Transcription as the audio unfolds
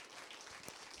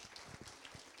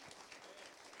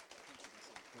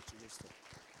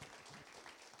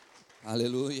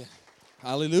Aleluya.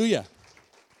 Hallelujah.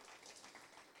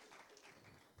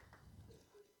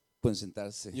 Pueden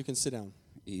sentarse You can sit down.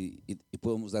 y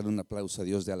podemos darle un aplauso a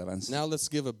Dios de alabanza. Now let's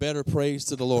give a better praise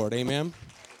to the Lord. Amen.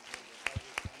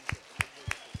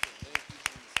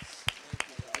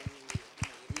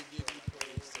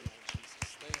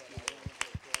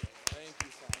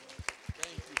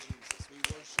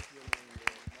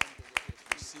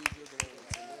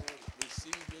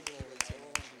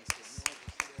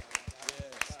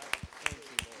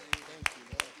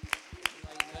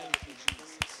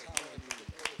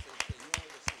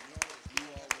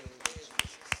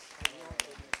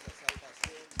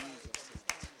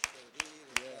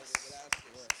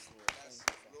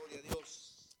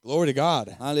 Glory to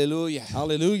God. Aleluya.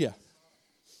 Hallelujah.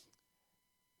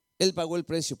 Él pagó el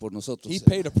precio por nosotros. He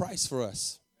paid a price for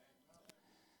us.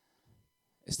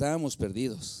 Estábamos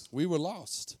perdidos. We were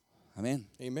lost. Amén.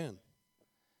 Amen.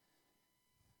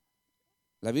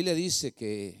 La Biblia dice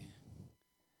que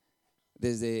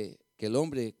desde que el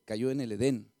hombre cayó en el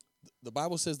Edén, The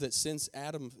Bible says that since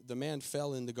Adam, the man,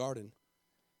 fell in the garden,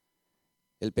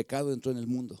 el pecado entró en el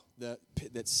mundo that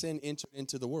sin entered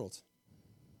into the world.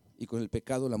 y con el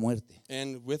pecado la muerte.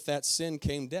 And with that sin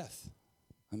came death.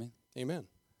 Amén. Amen.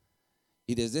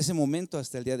 Y desde ese momento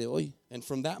hasta el día de hoy, And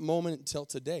from that moment until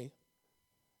today,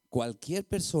 cualquier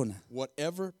persona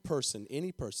whatever person,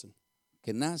 any person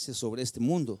que nace sobre este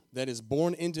mundo that is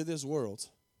born into this world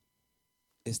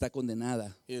está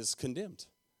condenada is condemned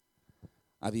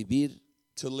a vivir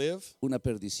to live una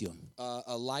perdición.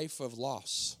 a life of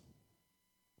loss.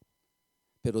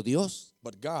 Pero Dios,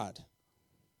 But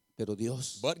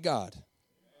God,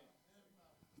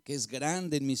 que es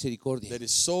grande en misericordia, that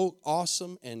is so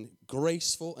awesome and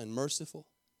graceful and merciful,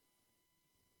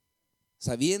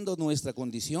 sabiendo nuestra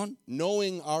condición,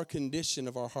 knowing our condition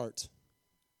of our heart,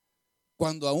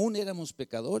 cuando aún éramos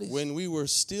pecadores, when we were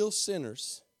still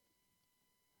sinners,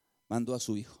 mandó a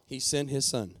su Hijo, He sent His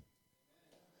Son,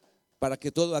 para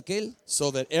que todo aquel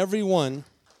so that everyone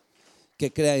que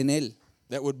crea en Él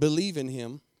that would believe in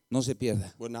Him no se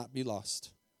pierda, would not be lost,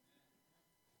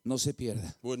 no se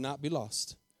pierda,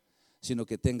 sino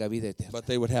que tenga vida eterna. but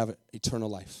they would have eternal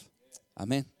life.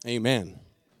 Amén. Amen.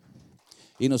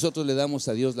 Y nosotros le damos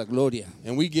a Dios la gloria.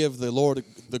 And we give the Lord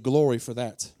the glory for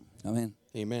that. Amén.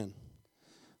 Amen.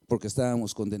 Porque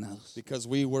estábamos condenados Because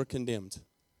we were condemned,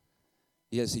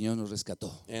 y el Señor nos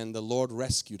rescató. and the Lord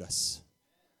rescued us.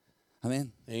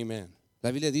 Amén. Amen.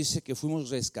 La Biblia dice que fuimos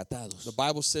rescatados. The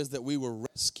Bible says that we were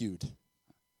rescued.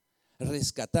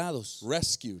 Rescatados.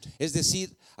 Rescued. Es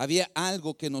decir, había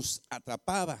algo que nos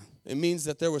atrapaba. It means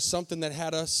that there was something that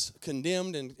had us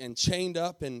condemned and chained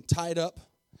up and tied up.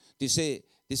 Dice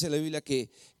la Biblia que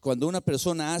cuando una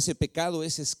persona hace pecado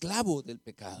es esclavo del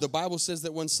pecado. The Bible says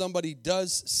that when somebody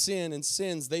does sin and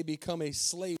sins, they become a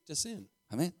slave to sin.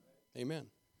 Amén. Amen.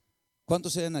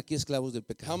 ¿Cuántos eran aquí esclavos del How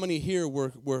pecado? many here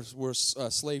were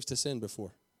slaves to sin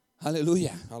before?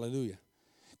 Aleluya. Hallelujah.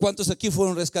 ¿Cuántos aquí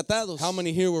fueron rescatados? How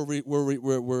many here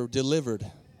were delivered?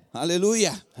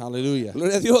 Aleluya. Hallelujah.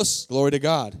 Gloria a Dios. Glory to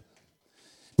God.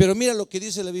 Pero mira lo que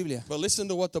dice la Biblia. But listen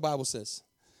to what the Bible says.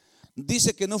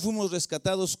 Dice que no fuimos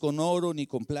rescatados con oro ni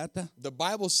con plata, The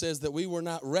Bible says that we were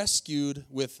not rescued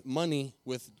with money,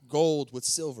 with gold, with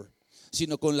silver,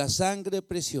 sino con la sangre but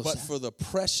preciosa for the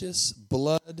precious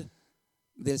blood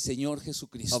del Señor of the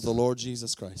Jesucristo. Lord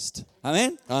Jesus Christ.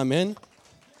 Amén. Amen.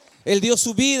 Él dio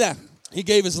su vida. He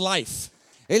gave His life.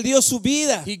 Él dio su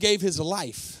vida He gave His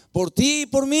life por ti y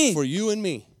por mí. for you and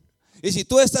me. Y si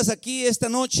tú estás aquí esta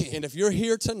noche And if you're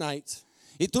here tonight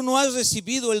y tú no has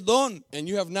recibido el don, and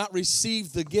you have not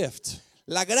received the gift,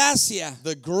 la gracia,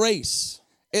 the grace,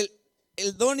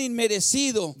 el don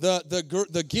inmerecido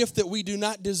the gift that we do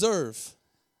not deserve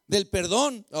del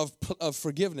perdón, of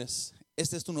forgiveness,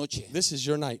 esta es tu noche. this is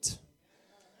your night.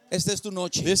 Esta es tu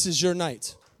noche. This is your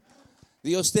night.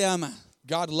 Dios te ama.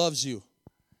 God loves you.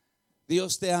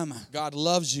 Dios te ama. God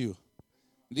loves you.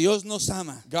 Dios nos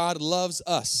ama. God loves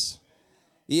us.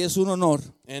 Y es un honor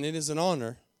And it is an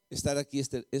honor estar aquí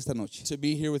esta noche. to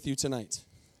be here with you tonight.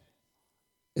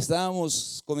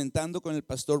 Estábamos comentando con el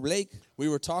pastor Blake We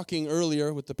were talking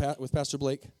earlier with Pastor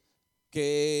Blake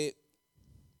que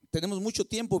tenemos mucho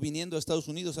tiempo viniendo a Estados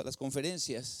Unidos a las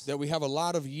conferencias that we have a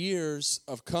lot of years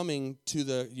of coming to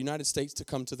the United States to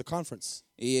come to the conference.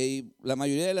 y la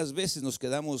mayoría de las veces nos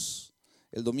quedamos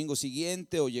el domingo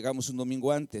siguiente o llegamos un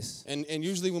domingo antes. And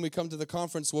usually when we come to the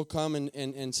conference, we'll come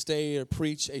and stay or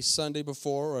preach a Sunday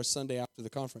before or a Sunday after the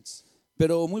conference.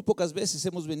 Pero muy pocas veces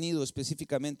hemos venido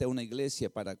específicamente a una iglesia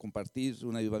para compartir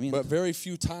un avivamiento. But very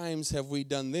few times have we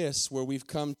done this where we've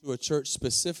come to a church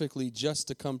specifically just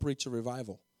to come preach a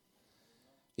revival.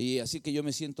 Y así que yo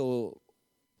me siento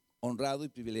honrado y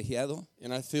privilegiado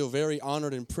And I feel very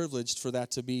honored and privileged for that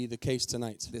to be the case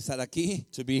tonight. de estar aquí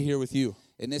To be here with you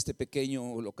en este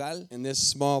pequeño local. in this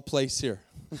small place here.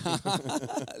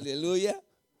 Aleluya.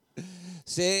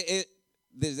 Sé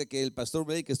desde que el pastor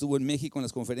Blake estuvo en México en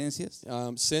las conferencias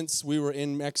Since we were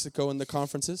in Mexico in the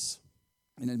conferences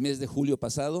en el mes de julio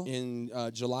pasado in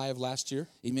July of last year,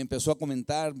 y me empezó a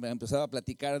comentar, me empezaba a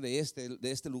platicar de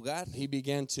este lugar. he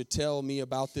began to tell me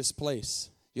about this place.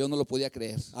 Yo no lo podía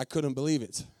creer. I couldn't believe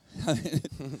it.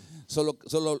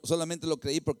 Solamente lo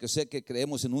creí porque sé que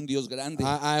creemos en un Dios grande.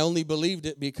 I only believed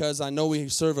it because I know we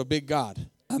serve a big God.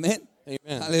 Amén.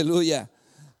 Amen. Aleluya.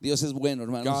 Dios es bueno,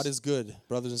 hermanos. God is good,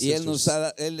 brothers and Y sisters.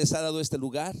 Él les ha dado este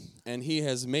lugar And he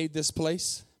has made this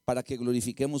place para que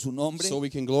glorifiquemos su nombre so we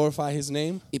can glorify his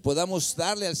name y podamos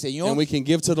darle al Señor and we can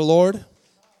give to the Lord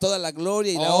toda la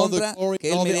gloria y la all the honra glory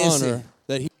que and Él all the merece. honor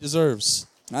that he deserves.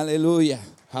 Aleluya.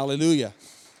 Hallelujah.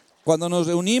 Cuando nos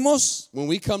reunimos, When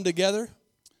we come together,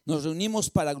 nos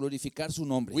reunimos para glorificar su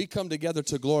nombre, we come together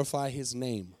to glorify his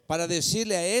name, para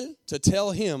decirle a Él to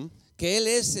tell him que Él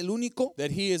es el único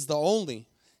that he is the only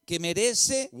que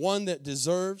merece one that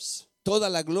deserves toda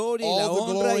la gloria y la all the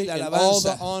honra y glory la and all the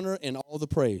alabanza. honor and all the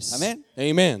praise. Amén.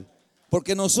 Amen.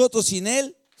 Porque nosotros sin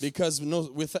Él Because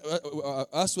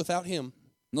us without him,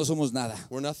 no somos nada.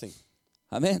 we're nothing.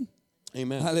 Amén.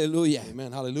 Amen. Aleluya.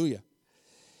 Amen. Hallelujah.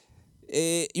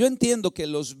 Yo entiendo que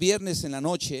los viernes en la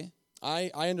noche,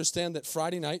 I understand that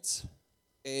Friday nights,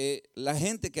 la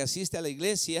gente que asiste a la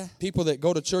iglesia, people that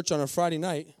go to church on a Friday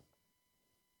night,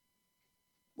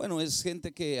 bueno, es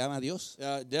gente que ama a Dios.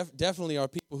 definitely are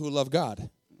people who love God.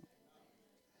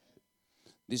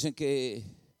 Dicen que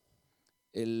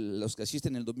los que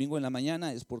asisten el domingo en la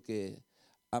mañana es porque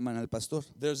aman al pastor.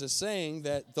 There's a saying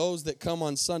that those that come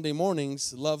on Sunday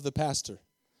mornings love the pastor.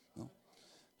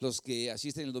 Los que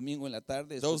asisten el domingo en la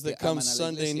tarde es Those porque that come aman a la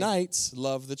Sunday iglesia. nights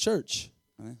love the church.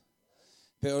 Amén.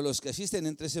 Pero los que asisten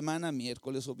entre semana,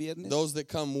 miércoles o viernes, Those that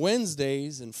come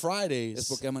Wednesdays and es Fridays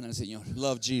porque aman al Señor.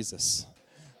 love Jesus.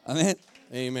 Amén.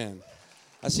 Amen.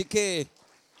 Así que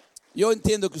yo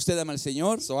entiendo que usted ama al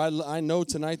Señor, So I know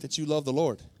tonight that you love the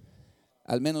Lord.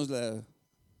 al menos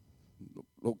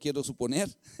lo quiero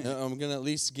suponer. I'm going to at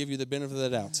least give you the benefit of the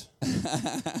doubt.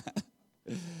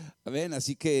 Amén.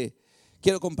 Así que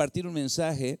quiero compartir un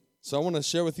mensaje So I want to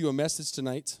share with you a message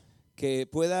tonight que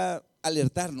pueda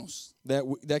alertarnos.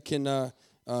 that can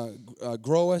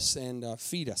grow us and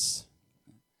feed us.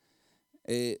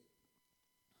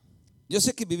 Yo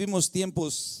sé que vivimos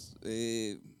tiempos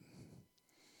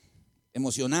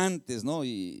emocionantes, ¿no?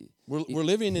 We're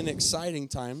living in exciting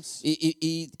times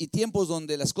Y tiempos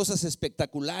donde las cosas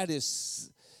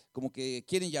espectaculares como que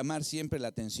quieren llamar siempre la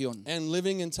atención. and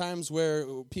living in times where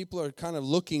people are kind of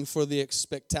looking for the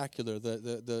spectacular,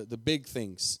 the big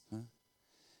things.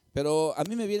 Pero a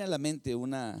mí me viene a la mente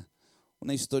una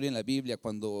historia en la Biblia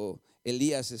cuando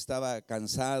Elías estaba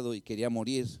cansado y quería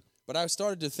morir. But I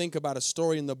started to think about a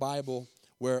story in the Bible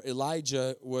where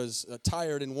Elijah was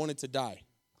tired and wanted to die.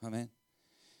 Amén.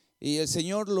 Y el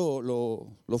Señor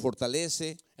lo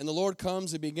fortalece And the Lord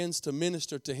comes and begins to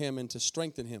minister to him and to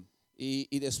strengthen him. y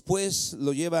después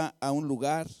lo lleva a un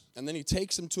lugar. And then he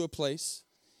takes him to a place.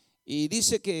 Y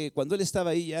dice que cuando él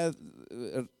estaba ahí ya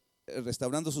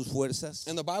restaurando sus fuerzas,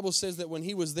 And the Bible says that when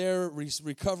he was there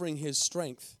recovering his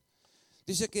strength,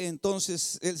 dice que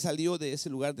entonces él salió de ese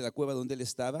lugar de la cueva donde él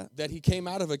estaba that he came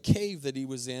out of a cave that he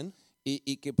was in,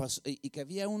 y que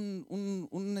había un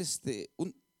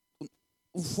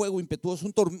fuego impetuoso,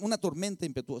 una tormenta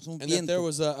impetuosa, un and that there viento.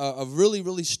 was a really,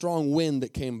 really strong wind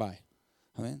that came by.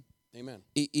 Amén. Amen.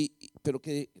 Pero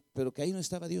que ahí no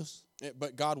estaba Dios.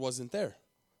 But God wasn't there.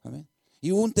 Amén. Y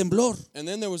hubo un temblor And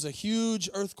then there was a huge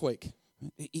earthquake,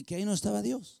 y que ahí no estaba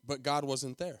Dios. but God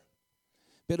wasn't there.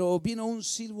 Pero vino un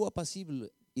silbo apacible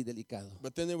y delicado.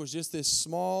 But then there was just this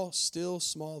small, still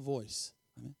small voice.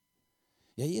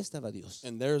 Y ahí estaba Dios.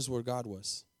 And there's where God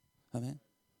was. Amén.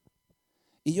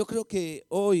 Y yo creo que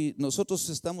hoy nosotros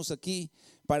estamos aquí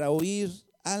para oír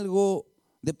algo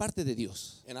de parte de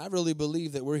Dios. And I really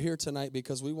believe that we're here tonight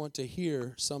because we want to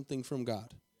hear something from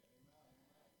God.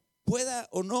 Pueda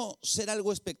o no ser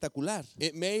algo espectacular,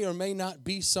 It may or may not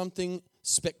be something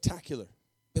spectacular,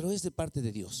 pero es de parte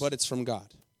de Dios. but it's from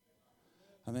God.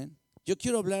 Amén. Yo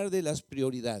quiero hablar de las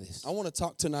prioridades. I want to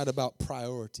talk tonight about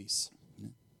priorities.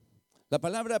 La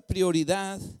palabra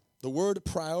prioridad The word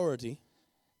priority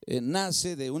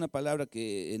nace de una palabra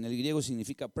que en el griego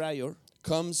significa prior,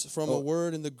 comes from a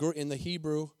word in the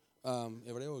Hebrew,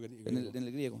 hebreo, en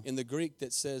el griego, in the Greek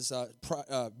that says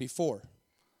before.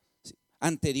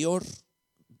 anterior.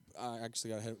 I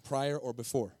actually got ahead. Prior or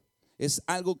before. es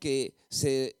algo que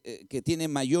tiene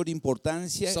mayor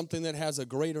importancia something that has a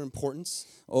greater importance,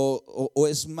 o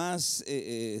es más,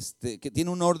 que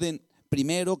tiene un orden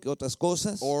primero que otras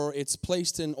cosas. or it's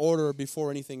placed in order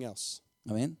before anything else.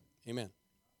 Amén. Amen.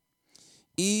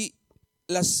 Y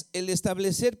el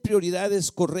establecer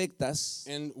prioridades correctas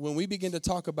And when we begin to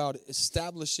talk about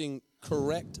establishing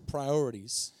correct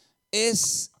priorities,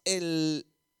 es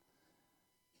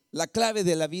la clave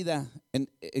de la vida,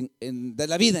 de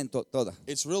la vida en toda.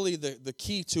 it's really the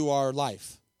key to our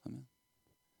life.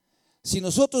 Si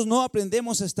nosotros no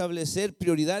aprendemos a establecer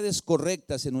prioridades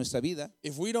correctas en nuestra vida,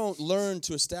 If we don't learn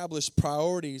to establish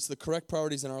priorities, the correct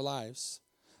priorities in our lives,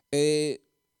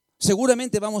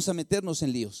 seguramente vamos a meternos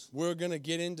en líos. we're going to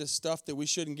get into stuff that we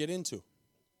shouldn't get into.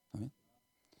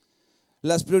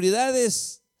 Las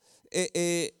prioridades,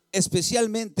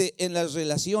 especialmente en las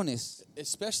relaciones,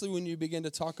 Especially when you begin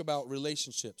to talk about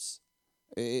relationships.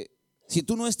 si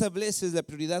tú no estableces la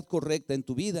prioridad correcta en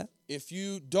tu vida, If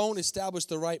you don't establish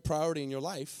the right priority in your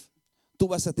life, tú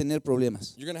vas a tener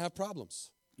problemas. you're going to have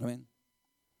problems. Amén.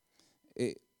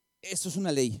 Esto es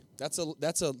una ley. That's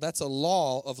a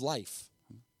law of life.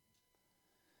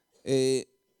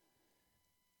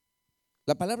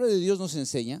 La palabra de Dios nos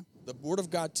enseña, The Word of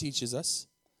God teaches us.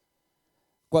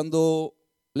 cuando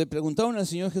le preguntaron al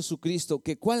Señor Jesucristo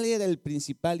que cuál era el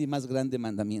principal y más grande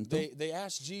mandamiento, They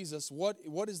asked Jesus,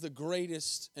 what is the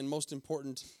greatest and most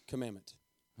important commandment?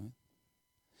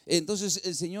 entonces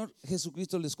el Señor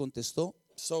Jesucristo les contestó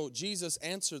So Jesus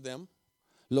answered them,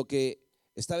 lo que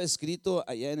estaba escrito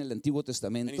allá en el Antiguo and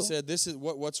Testamento. he said, this is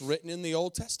what's written in the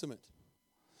Old Testament.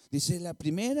 Dice, el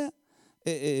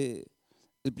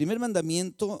primer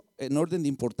mandamiento en orden de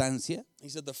importancia He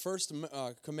said the first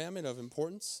commandment of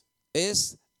importance,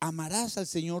 es amarás al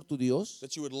Señor tu Dios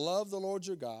that you would love the Lord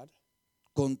your God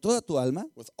con toda tu alma,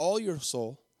 with all your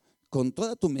soul, con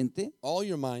toda tu mente, all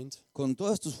your mind, con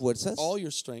todas tus fuerzas. all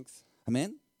your strength.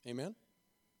 Amén. Amen.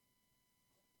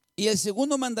 Y el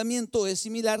segundo mandamiento es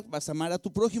similar, vas a amar a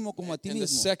tu prójimo como a ti And the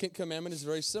mismo. second commandment is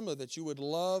very similar, that you would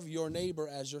love your neighbor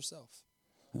as yourself.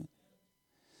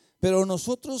 Pero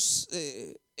nosotros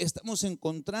estamos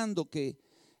encontrando que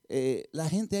la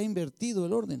gente ha invertido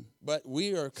el orden. But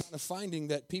we are kind of finding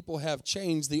that people have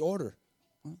changed the order.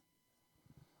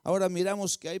 Ahora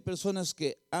miramos que hay personas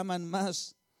que aman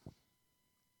más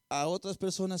a otras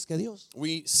personas que a Dios.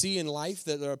 We see in life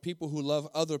that there are people who love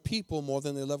other people more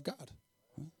than they love God.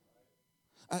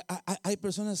 Hay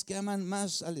personas que aman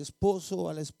más al esposo o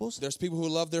a la esposa. There's people who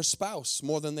love their spouse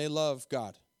more than they love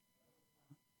God.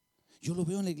 Yo lo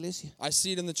veo en la iglesia. I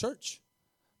see it in the church.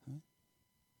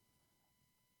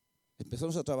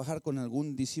 Empezamos a trabajar con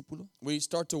algún discípulo We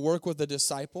start to work with a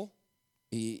disciple,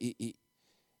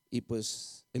 y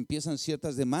pues empiezan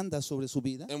ciertas demandas sobre su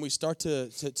vida. and we start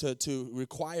to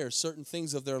require certain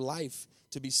things of their life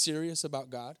to be serious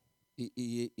about God.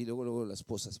 Y luego las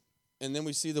esposas. And then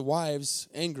we see the wives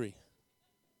angry.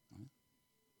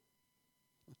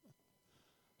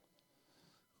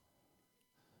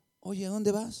 Oye, ¿a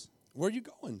dónde vas? Where are you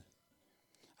going?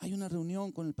 Hay una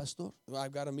reunión con el pastor. Well,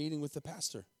 I've got a meeting with the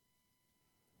pastor.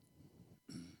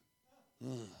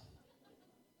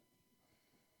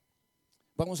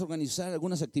 Vamos a organizar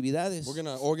algunas actividades. We're going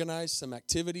to organize some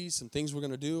activities, some things we're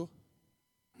going to do.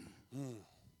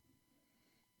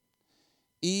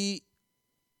 Y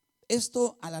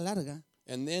esto a la larga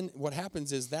And then what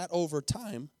happens is that over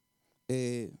time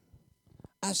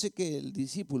hace que el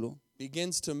discípulo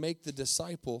begins to make the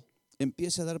disciple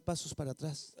empiece a dar pasos para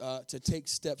atrás. to take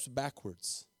steps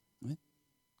backwards.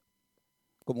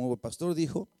 Como el pastor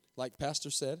dijo, Like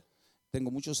Pastor said, tengo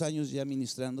muchos años ya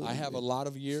ministrando I have a lot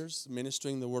of years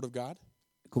ministering the Word of God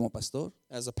como pastor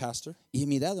as a pastor, y he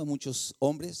mirado a muchos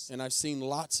hombres and I've seen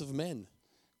lots of men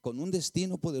con un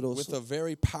destino with a poderoso,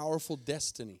 very powerful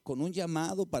destiny, con un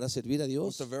llamado para servir a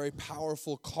Dios, with a very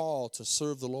powerful call to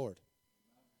serve the Lord,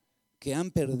 que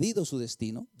han perdido su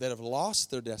destino that have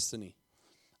lost their destiny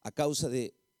a causa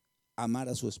de amar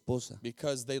a su esposa.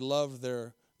 because they love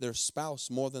their spouse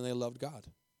more than they loved God.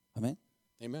 Amén.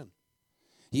 Amen.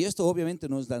 Y esto obviamente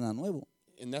no es nada nuevo.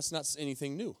 And that's not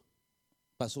anything new.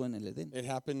 Pasó en el Edén. It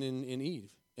happened in Eve,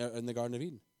 in the Garden of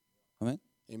Eden. Amén.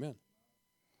 Amen.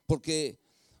 Porque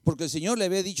el Señor le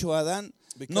había dicho a Adán,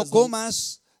 no Because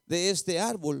comas de este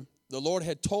árbol. The Lord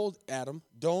had told Adam,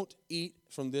 don't eat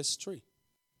from this tree.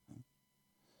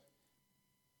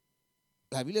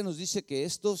 La Biblia nos dice que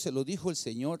esto se lo dijo el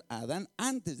Señor a Adán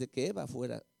antes de que Eva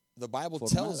fuera. The Bible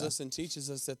Formada. tells us and teaches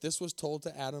us that this was told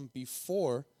to Adam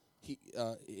before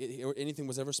anything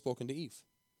was ever spoken to Eve.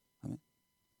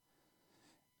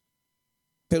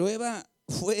 Pero Eva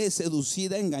fue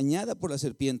seducida, engañada por la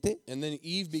serpiente And then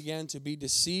Eve began to be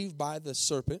deceived by the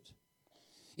serpent,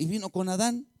 y vino con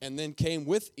Adán and then came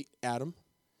with Adam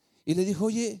y le dijo,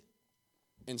 oye,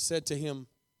 and said to him,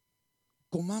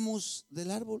 comamos del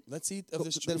árbol, let's eat of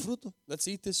this del tree. fruto. Let's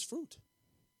eat this fruit.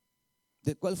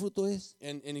 ¿De cuál fruto es?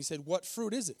 And he said, what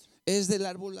fruit is it? Es del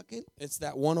árbol aquel. It's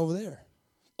that one over there.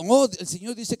 Oh, el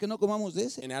Señor dice que no comamos de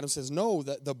ese. And Adam says, no,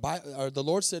 that the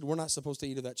Lord said we're not supposed to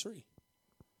eat of that tree.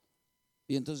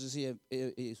 Y entonces ella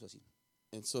hizo así.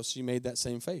 And so she made that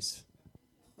same face.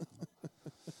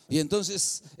 Y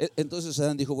entonces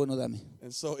Adán dijo, bueno, dame.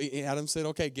 And so Adam said,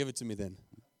 okay, give it to me then.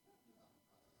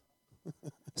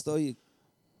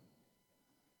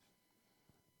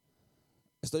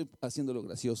 Estoy haciéndolo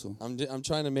gracioso, I'm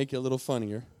trying to make it a little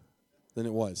funnier than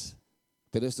it was.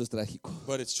 pero esto es trágico.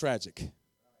 But it's tragic.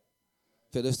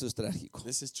 Pero esto es trágico.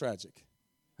 This is tragic.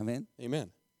 Amén.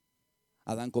 Amen.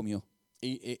 Adán comió.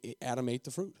 Adam ate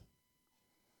the fruit.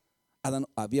 Adán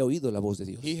había oído la voz de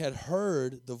Dios. He had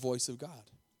heard the voice of God.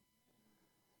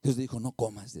 Dios dijo, no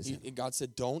comas de ese, God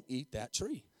said, don't eat that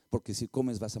tree. porque si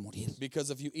comes vas a morir. Because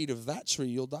if you eat of that tree,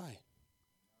 you'll die.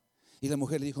 Y la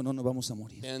mujer le dijo, no, no vamos a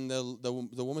morir. And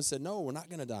the woman said, no, we're not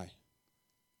going to die.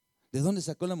 ¿De dónde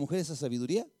sacó la mujer esa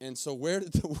sabiduría? And so where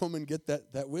did the woman get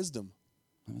that wisdom?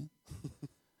 Amén.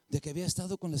 De que había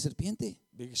estado con la serpiente.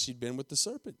 Because she'd been with the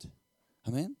serpent.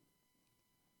 Amén.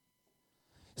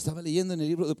 Estaba leyendo en el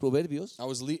libro de Proverbios I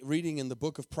was reading in the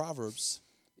book of Proverbs.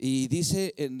 y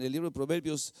dice en el libro de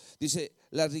Proverbios, dice,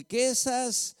 las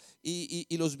riquezas y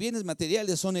los bienes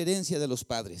materiales son herencia de los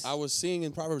padres. I was seeing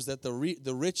in Proverbs that the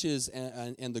riches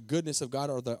and the goodness of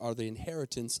God are the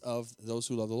inheritance of those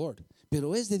who love the Lord.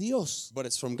 Pero es de Dios. But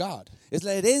it's from God. Es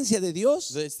la herencia de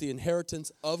Dios. It's the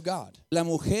inheritance of God. La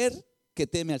mujer que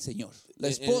teme al Señor. La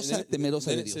esposa temerosa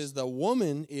then de it Dios. says the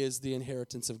woman is the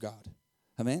inheritance of God.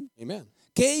 Amén. Amen.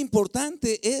 Qué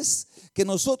importante es que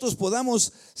nosotros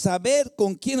podamos saber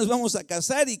con quién nos vamos a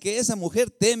casar y que esa mujer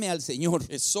teme al Señor.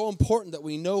 It's so important that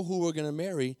we know who we're going to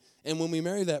marry, and when we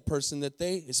marry that person, that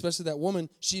they, especially that woman,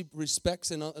 she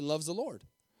respects and loves the Lord.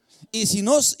 Y si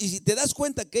te das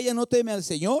cuenta que ella no teme al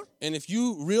Señor And if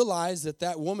you realize that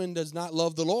that woman does not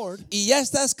love the Lord, y ya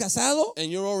estás casado,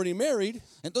 and you're already married,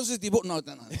 entonces no.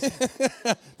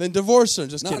 then divorce her.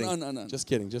 Just No, kidding. no. Just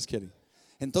kidding. Just kidding.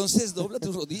 Entonces dobla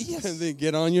tus And rodillas. then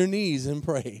get on your knees and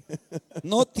pray.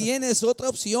 No tienes otra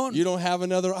opción. You don't have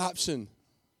another option.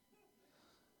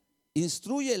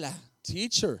 Instrúyela,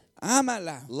 Teach her.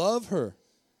 ámala, Love her.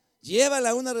 llévala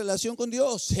a una relación con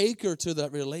Dios. Take her to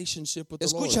that relationship with the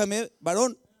Lord. Escúchame,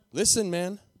 varón, Listen,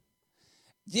 man.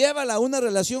 llévala a una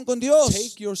relación con Dios.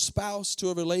 Take your spouse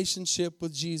to a relationship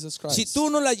with Jesus Christ. Si tú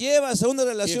no la llevas a una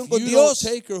relación If con you Dios,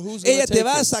 don't take her, who's gonna ella te take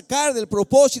va her? a sacar del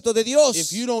propósito de Dios.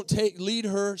 If you don't lead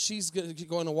her, she's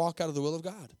going to walk out of the will of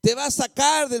God. Te va a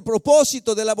sacar del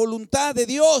propósito de la voluntad de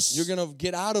Dios. You're going to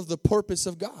get out of the purpose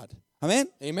of God. Amén.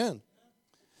 Amen.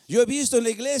 Yo he visto en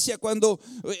la iglesia cuando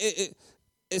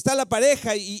está la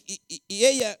pareja y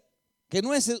ella, que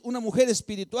no es una mujer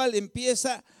espiritual,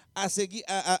 empieza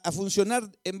a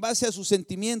funcionar en base a sus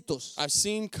sentimientos. I've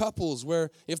seen couples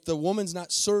where if the woman's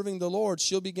not serving the Lord,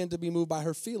 she'll begin to be moved by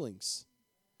her feelings.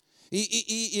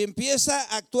 Y empieza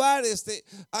a actuar,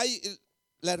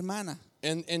 la hermana,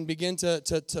 And begin to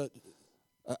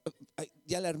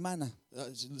ya la hermana,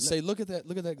 say, look at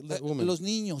that woman. los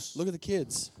niños, Look at the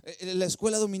kids. la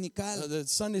escuela dominical, The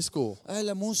Sunday school.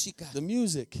 la música. The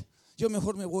music. Yo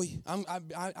mejor me voy.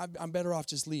 I'm better off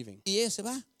just leaving. Y ella se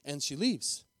va. And she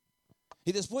leaves.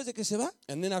 Y después de que se va,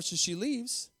 And then after she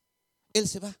leaves, él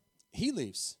se va. he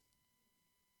leaves.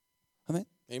 Amén.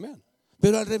 Amen.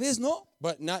 Pero al revés no.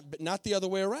 But not the other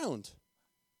way around.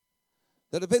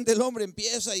 De repente el hombre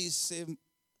empieza y se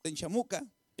enchamuca.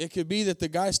 It could be that the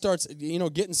guy starts,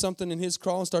 getting something in his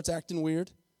crawl and starts acting weird.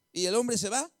 Y el hombre se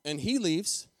va. And he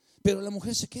leaves, Pero la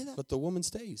mujer se queda. but the woman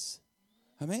stays.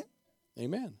 Amén.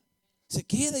 Amen. Se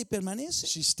queda y permanece.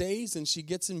 She stays and she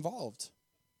gets involved.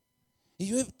 Y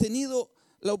yo he tenido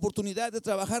la oportunidad de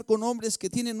trabajar con hombres que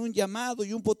tienen un llamado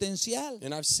y un potencial.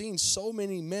 And I've seen so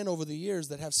many men over the years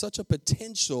that have such a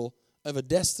potential of a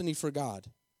destiny for God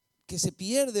Que se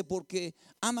pierde porque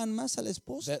aman más a la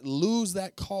esposa. that lose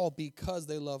that call because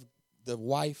they love the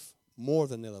wife more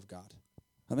than they love God.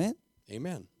 Amén.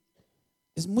 Amen.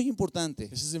 Es muy importante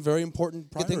This is a very important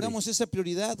que priority. tengamos esa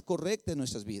prioridad correcta en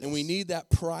nuestras vidas. And we need that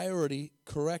priority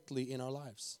correctly in our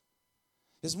lives.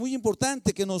 Es muy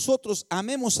importante que nosotros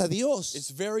amemos a Dios. It's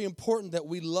very important that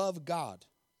we love God.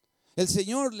 El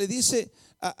Señor le dice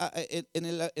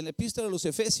en la epístola de los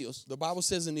Efesios The Bible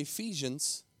says in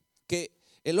Ephesians que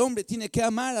el hombre tiene que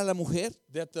amar a la mujer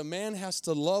that the man has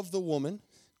to love the woman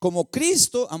como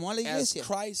Cristo amó a la as iglesia,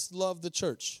 Christ loved the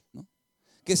church,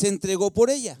 que se entregó por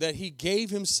ella. that he gave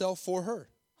himself for her.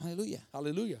 Aleluya.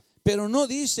 Hallelujah. Pero no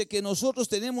dice que nosotros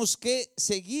tenemos que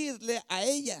seguirle a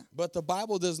ella. But the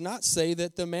Bible does not say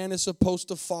that the man is supposed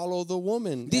to follow the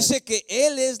woman. Dice que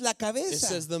él es la It cabeza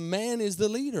says the man is the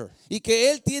leader, y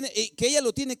que que ella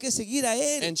lo tiene que seguir a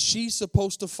él. and she's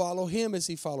supposed to follow him as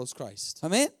he follows Christ.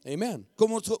 Amén. Amen.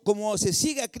 Como se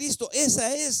sigue a Cristo,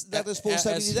 esa es la As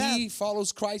responsabilidad. he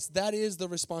follows Christ, that is the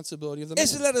responsibility of the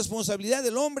Esa es man. la responsabilidad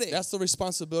del hombre That's the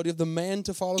responsibility of the man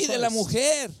to follow y de la Christ,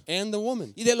 mujer and the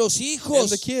woman, y de los and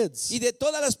hijos the kids, y de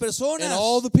todas las personas. and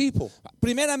all the people.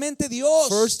 Primeramente Dios,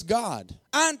 First God,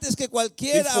 antes que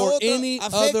cualquier before otro any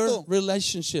other afecto.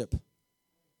 relationship.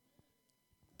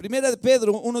 Primera de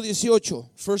Pedro 1:18.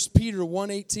 1 Peter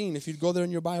 1:18, if you'd go there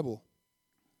in your Bible.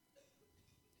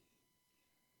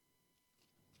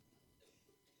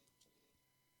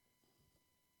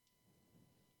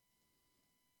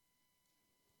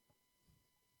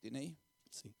 ¿Tiene ahí?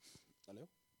 Sí. ¿Salió?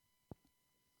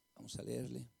 Vamos a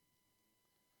leerle.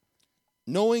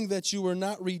 Knowing that you were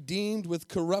not redeemed with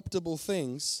corruptible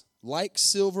things, like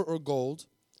silver or gold,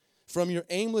 from your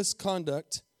aimless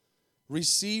conduct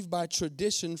received by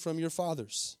tradition from your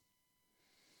fathers,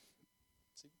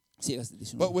 Sigas,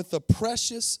 19. but with the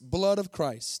precious blood of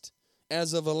Christ,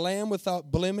 as of a lamb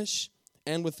without blemish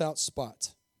and without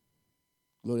spot.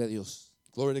 Gloria a Dios.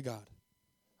 Glory to God.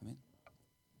 Amén.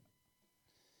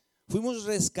 Fuimos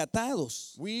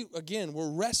rescatados, We, again, were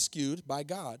rescued by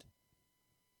God.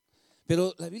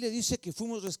 pero la Biblia dice que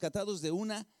fuimos rescatados de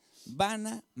una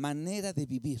vana manera de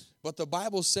vivir. But the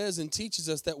Bible says and teaches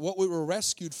us that what we were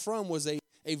rescued from was a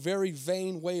very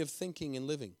vain way of thinking and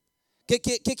living. ¿Qué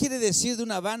quiere decir de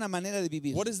una vana manera de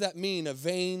vivir? What does that mean, a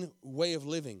vain way of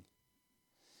living?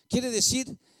 Quiere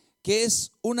decir que es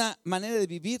una manera de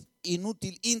vivir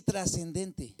inútil,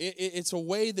 intrascendente. It's a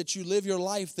way that you live your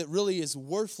life that really is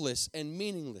worthless and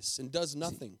meaningless and does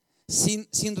nothing, Sin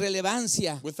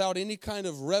relevancia. without any kind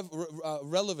of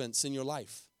relevance in your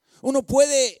life. Uno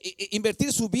puede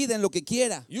invertir su vida en lo que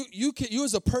quiera, You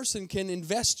as a person can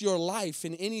invest your life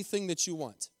in anything that you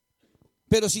want.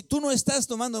 pero si tú no estás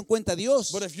tomando en cuenta a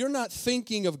Dios, But if you're not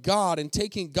thinking of God and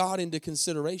taking God into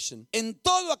consideration, en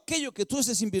todo aquello que tú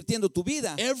estés invirtiendo tu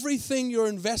vida, everything you're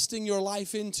investing your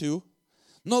life into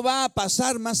no va a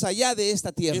pasar más allá de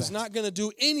esta tierra. is not going to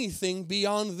do anything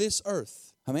beyond this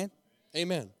earth. Amén.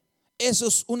 Amen. Eso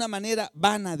es una manera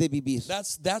vana de vivir.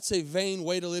 That's a vain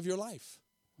way to live your life.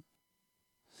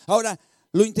 Ahora,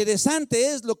 lo interesante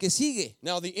es lo que sigue.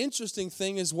 Now, the interesting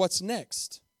thing is what's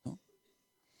next.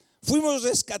 Fuimos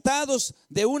rescatados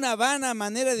de una vana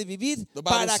manera de vivir. The Bible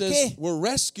 ¿Para says qué? we're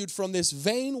rescued from this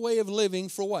vain way of living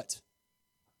for what?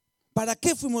 ¿Para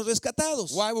qué fuimos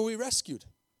rescatados? Why were we rescued?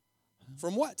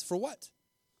 From what? For what?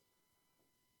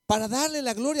 Para darle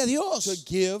la gloria a To Dios.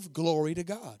 give glory to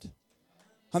God.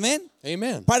 Amén.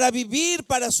 Amen. Para vivir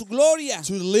para su gloria.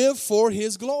 To live for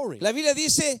His glory. La Biblia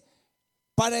dice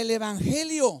para el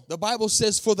evangelio. The Bible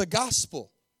says for the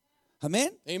gospel.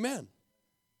 Amén. Amen.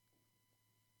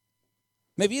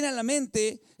 Me viene a la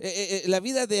mente la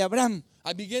vida de Abraham.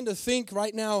 I begin to think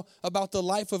right now about the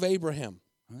life of Abraham.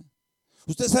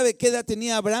 ¿Usted sabe qué edad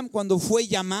tenía Abraham cuando fue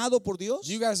llamado por Dios?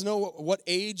 Do you guys know what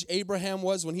age Abraham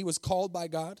was when he was called by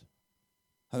God?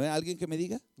 A ver, alguien que me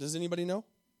diga. Does anybody know?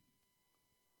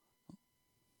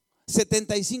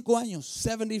 75 años.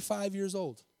 75 years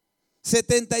old.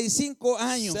 75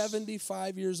 años.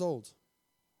 75 years old.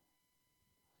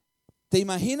 ¿Te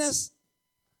imaginas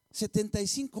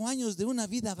 75 años de una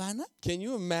vida vana? Can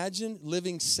you imagine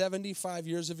living 75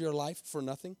 years of your life for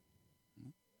nothing?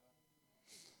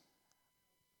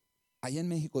 Allá en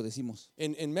México decimos,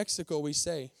 In Mexico, we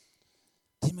say,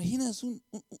 ¿te imaginas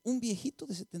un viejito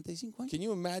de 75 años? can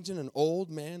you imagine an old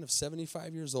man of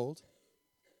 75 years old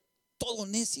Todo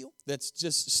necio. that's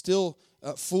just still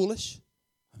foolish?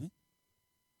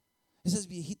 Esas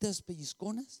viejitas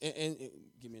pellizconas And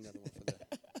give me another one for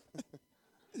that.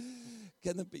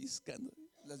 que andan pellizcando.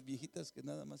 Las viejitas que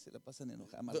nada más se la pasan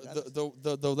enojadas.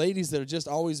 The ladies that are just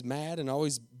always mad and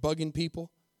always bugging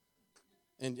people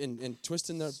and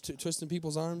twisting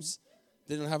people's arms,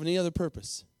 they don't have any other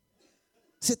purpose.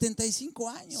 75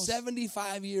 años.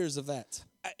 75 years of that.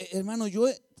 Hermano, yo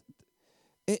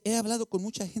he hablado con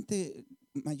mucha gente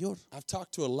mayor. I've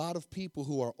talked to a lot of people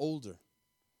who are older.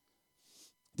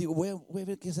 Digo, voy a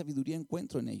ver qué sabiduría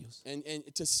encuentro en ellos. And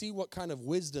to see what kind of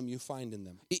wisdom you find in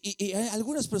them. Y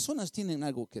algunas personas tienen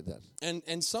algo que dar.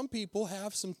 And some people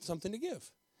have something to give.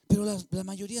 Pero la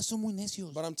mayoría son muy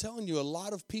necios. But I'm telling you, a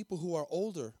lot of people who are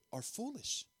older are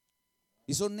foolish.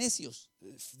 Y son necios.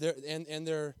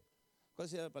 They're ¿Cuál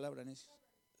sería la palabra necios?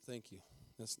 Thank you.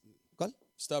 That's ¿Cuál?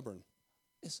 stubborn.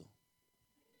 Eso.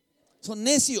 Son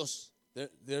necios.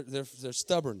 They're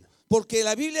stubborn. Porque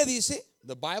la Biblia dice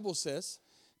The Bible says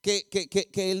que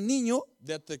el niño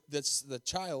that the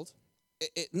child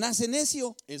nace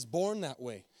necio is born that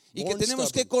way. y que Born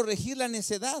tenemos que stubborn. corregir la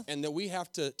necedad And that we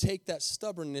have to take that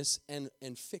stubbornness and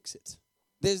fix it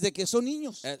desde que son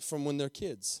niños. from when they're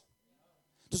kids.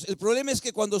 Entonces, el problema es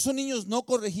que cuando son niños no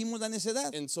corregimos la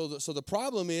necedad. And so the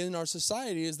problem in our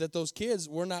society is that those kids,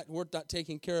 we're not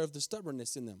taking care of the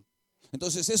stubbornness in them.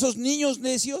 Entonces, esos niños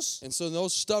necios And so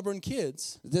those stubborn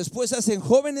kids después hacen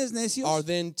jóvenes are necios,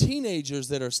 then teenagers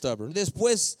that are stubborn.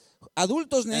 después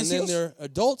adultos And then necios they're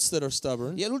adults that are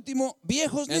stubborn. y al último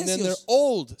viejos And then they're necios.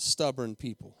 old stubborn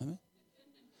people.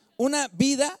 Una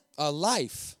vida A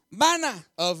life vana.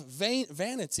 of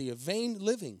vanity, of vain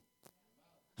living.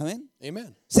 Amén.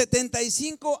 Amen.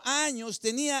 75 años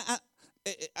tenía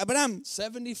Abraham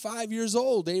 75 years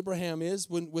old Abraham is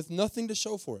with nothing to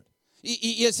show for it.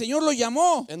 y el Señor lo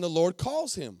llamó And the Lord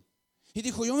calls him. y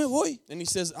dijo, yo me voy, And he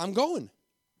says, I'm going.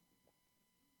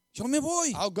 yo me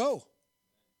voy. I'll go.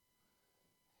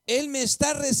 Él me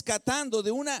está rescatando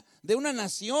de una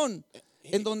nación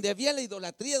en donde había la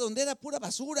idolatría, donde era pura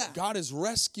basura. God is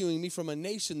rescuing me from a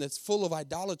nation that's full of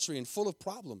idolatry and full of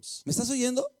problems. ¿Me estás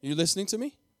oyendo? Are you listening to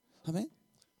me? Amén.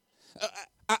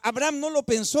 Abraham no lo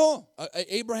pensó,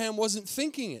 Abraham wasn't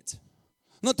thinking it.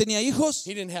 no tenía hijos.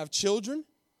 He didn't have children.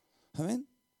 Amén.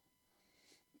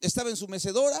 Estaba en su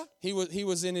mecedora, He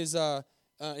was in his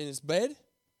bed,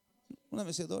 una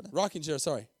mecedora. rocking chair,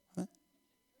 sorry.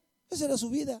 Esa era su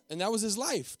vida, And that was his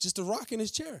life, just a rock in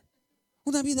his chair.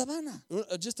 una vida vana.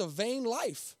 Just a vain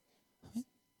life.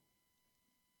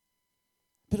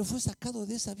 Pero fue sacado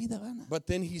de esa vida vana. But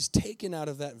then he's taken out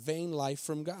of that vain life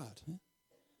from God.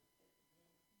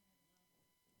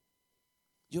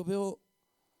 Yo veo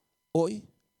hoy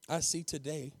I see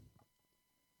today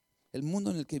el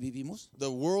mundo en el que vivimos the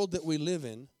world that we live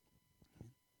in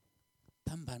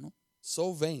tan vano.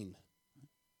 so vain.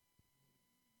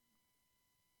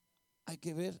 Hay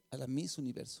que ver a la Miss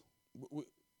Universo. We,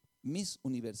 Miss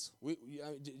Universo.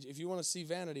 if you want to see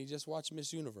vanity, just watch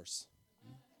Miss Universe.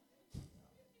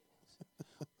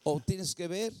 O tienes que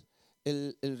ver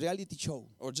el reality show.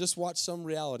 Or just watch some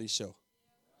reality show.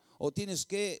 O tienes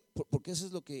que, porque eso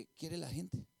es lo que quiere la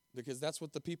gente. Because that's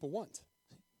what the people want.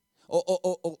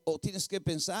 O tienes que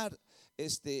pensar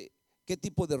qué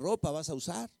tipo de ropa vas a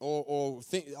usar. Or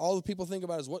all the people think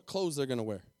about is what clothes they're going to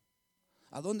wear.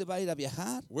 ¿A dónde va a ir a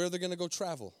viajar? Where they're going to go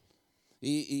travel.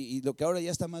 Y lo que ahora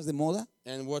ya está más de moda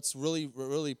And what's really,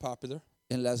 really popular,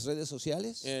 en las redes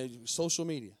sociales, social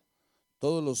media.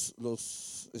 todos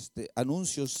los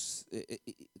anuncios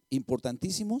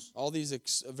importantísimos. All these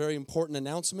very important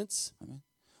announcements Amén.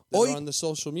 that Hoy- are on the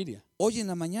social media. Hoy en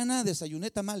la mañana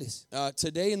desayuné tamales.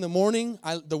 Today in the morning,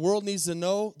 the world needs to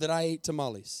know that I ate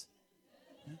tamales.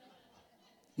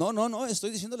 No,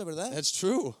 estoy diciendo la verdad. That's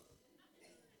true.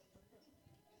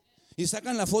 Y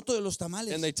sacan la foto de los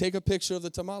tamales. And they take a picture of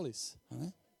the tamales.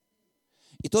 Amén.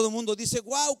 Y todo el mundo dice,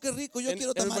 wow, qué rico, yo And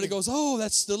quiero everybody tamales. goes, oh,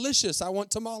 that's delicious. I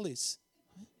want tamales.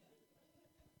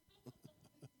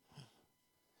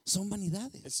 Son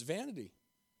vanidades. It's vanity.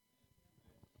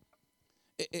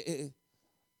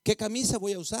 ¿Qué camisa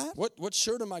voy a usar? What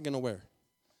shirt am I going to wear?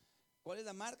 ¿Cuál es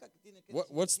la marca que tiene que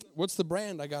What's the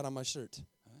brand I got on my shirt?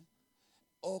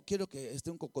 Oh, quiero que esté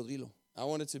un cocodrilo. I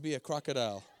want it to be a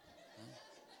crocodile.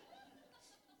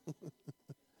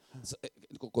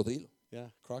 El cocodrilo. Yeah,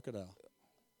 crocodile.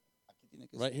 Aquí tiene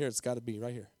que Right here, it's got to be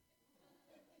right here.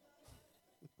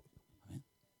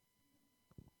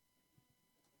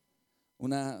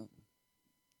 Una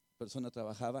persona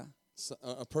trabajaba So,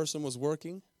 a person was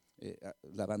working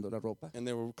lavando la ropa. and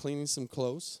they were cleaning some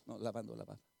clothes, No, lavaba la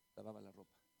ropa.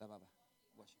 Lavaba.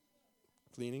 Washing.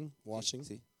 cleaning, washing.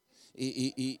 Sí.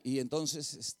 Y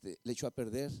entonces le echó a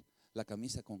perder la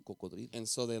camisa con cocodrilo. And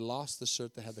so they lost the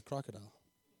shirt that had the crocodile.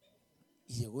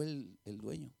 Y llegó el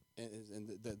dueño.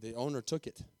 And the owner took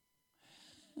it.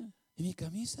 ¿Y mi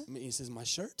camisa? I mean, he says, my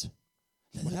shirt?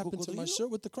 ¿La What del happened to my cocodrilo? shirt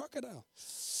with the crocodile?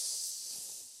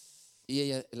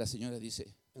 Y la señora dice,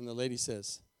 And the lady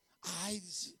says, ay,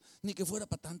 ni que fuera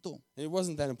para tanto. it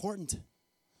wasn't that important.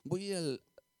 Voy a ir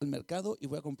al mercado y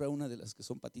voy a comprar una de las que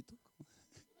son patito,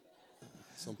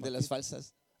 So de las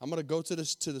falsas. I'm going to go to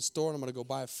the store and I'm going to go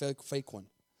buy a fake one.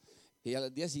 Y al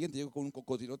día siguiente llego con un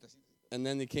cocodrilote así, And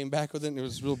then they came back with it and it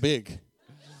was real big.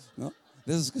 ¿no?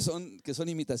 De esos que son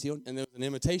imitación. And there was an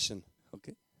imitation.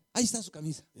 Okay. Ahí está su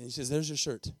camisa. And he says, there's your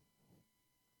shirt.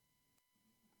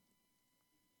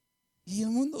 Y el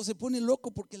mundo se pone loco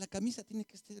porque la camisa tiene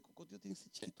que estar de cocodrilo, tiene que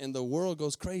ser chiquita. And the world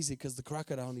goes crazy because the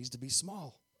crocodile needs to be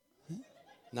small.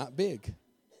 not big.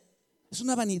 Es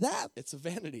una vanidad. It's a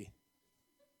vanity.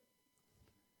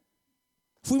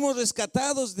 Fuimos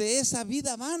rescatados de esa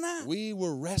vida vana. We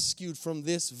were rescued from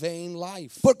this vain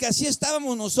life. Porque así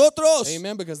estábamos nosotros.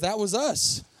 Amen, because that was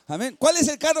us. Amén. ¿Cuál es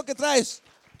el carro que traes?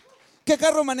 ¿Qué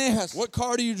carro manejas? What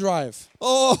car do you drive?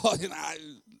 Oh,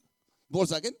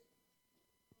 Volkswagen.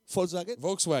 Volkswagen.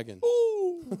 Volkswagen.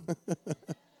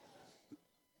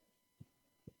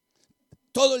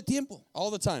 Todo el tiempo. All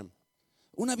the time.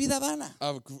 Una vida vana.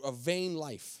 A vain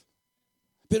life.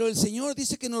 Pero el Señor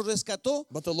dice que nos rescató.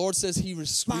 But the Lord says he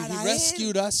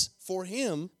rescued us for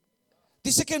him.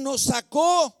 Dice que nos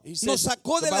sacó He says, nos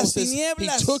sacó the de Bible las says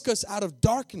tinieblas. he took us out of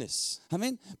darkness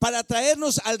Amén. Para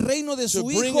traernos al reino de to su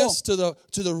bring Hijo. us to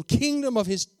the kingdom of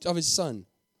his Son.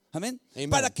 Amén. Amen.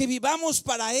 Para que vivamos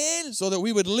para Él. So that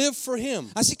we would live for him.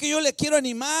 Así que yo le quiero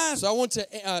animar. So I want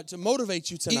to motivate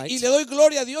you tonight. Y le doy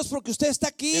gloria a Dios porque usted está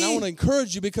aquí. And I want to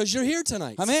encourage you because you're here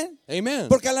tonight. Amén. Amen.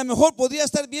 Porque a lo mejor podría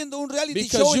estar viendo un reality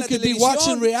show Because en you la could be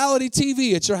watching televisión. reality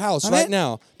TV at your house Amen. right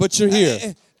now, but you're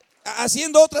here.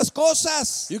 Haciendo otras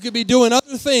cosas. You could be doing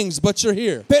other things, but you're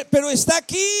here. Pero está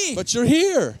aquí. But you're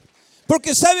here.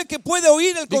 Porque sabe que puede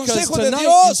oír el Because consejo de tonight,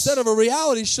 Dios. instead of a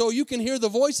reality show, you can hear the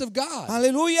voice of God.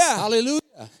 Aleluya. Hallelujah.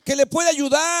 Que le puede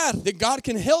ayudar That God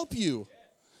can help you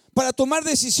para tomar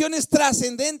decisiones to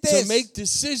trascendentes. make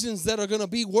decisions that are going to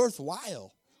be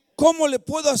worthwhile. ¿Cómo le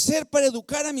puedo hacer para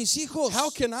educar a mis hijos? How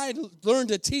can I learn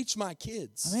to teach my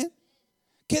kids? Amén.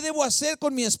 ¿Qué debo hacer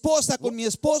con mi esposa, con mi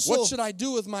esposo? What should I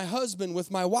do with my husband, with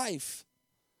my wife?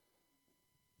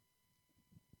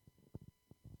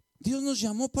 Dios nos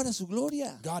llamó para su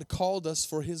gloria. God called us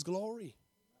for his glory.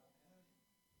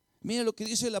 Mira lo que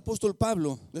dice el apóstol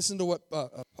Pablo Listen to what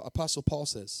Apostle Paul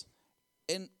says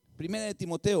en 1 de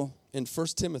Timoteo. in 1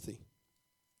 Timothy.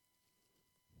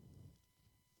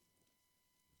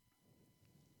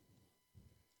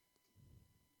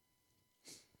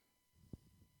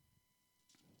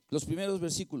 Los primeros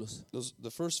versículos,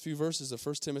 The first few verses of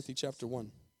 1 Timothy chapter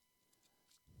 1.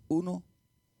 1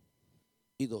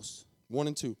 y 2. 1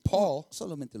 and 2. Paul,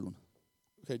 Solamente el 1.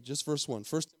 okay, just verse 1.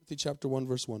 1 Timothy chapter 1,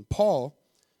 verse 1. Paul,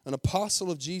 an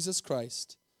apostle of Jesus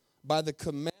Christ, by the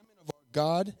commandment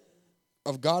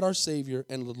of God our Savior,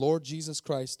 and the Lord Jesus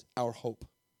Christ, our hope.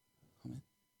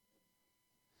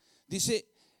 Dice,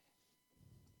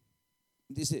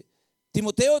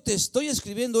 Timoteo, te estoy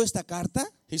escribiendo esta carta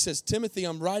He says, Timothy,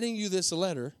 I'm writing you this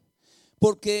letter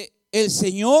porque el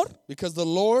Señor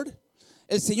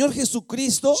el Señor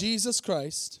Jesucristo Jesus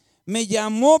Christ me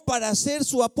llamó para ser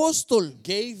su apóstol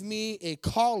gave me a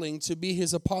calling to be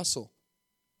his apostle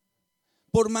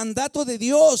por mandato de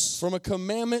Dios. from a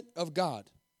commandment of God.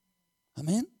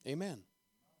 Amén. Amen.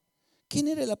 ¿Quién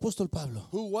era el apóstol Pablo?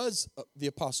 Who was the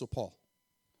apostle Paul?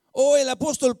 Oh, el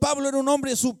apóstol Pablo era un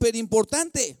hombre súper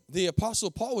importante. The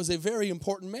apostle Paul was a very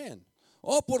important man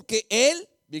Oh, porque él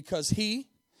because he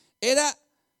era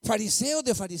fariseo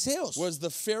de fariseos. was the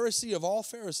Pharisee of all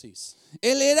Pharisees.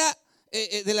 Él era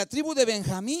de la tribu de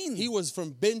Benjamín. He was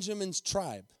from Benjamin's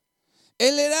tribe.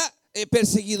 Él era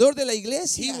perseguidor de la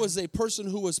iglesia. He was a person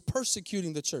who was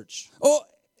persecuting the church. Oh,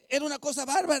 era una cosa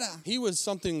bárbara. He was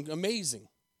something amazing.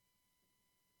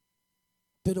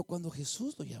 Pero cuando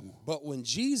Jesús lo llamó, But when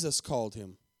Jesus called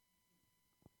him,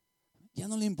 ya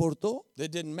no le importó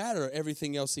it didn't matter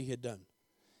everything else he had done.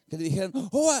 que le dijeran,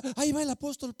 oh, ahí va el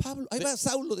apóstol Pablo, ahí va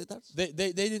Saulo de Tarso.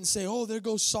 They didn't say, oh, there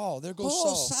goes Saul, there goes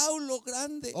Oh, Saul. Saulo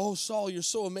grande. Oh, Saul, you're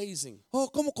so amazing. Oh,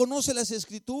 cómo conoce las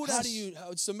escrituras.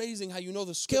 It's amazing how you know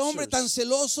the Qué hombre tan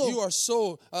scriptures. celoso. You are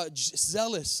so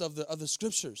zealous of the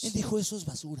scriptures. Él dijo, eso es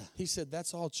basura. He said,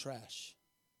 that's all trash.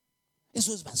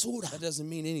 Eso es basura. That doesn't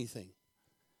mean anything.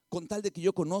 Con tal de que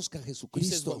yo conozca a He says,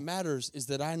 Jesucristo. what matters is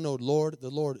that I know the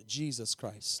Lord Jesus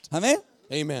Christ. Amén.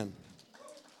 Amen.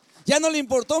 Ya no le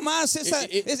importó más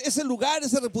It- ese lugar,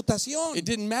 esa reputación. It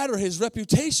didn't matter his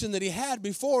reputation that he had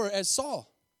before as Saul.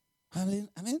 Amén.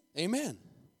 Amén. Amen.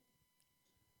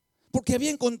 Porque había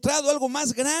encontrado algo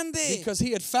más grande. Because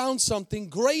he had found something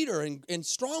greater and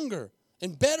stronger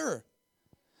and better.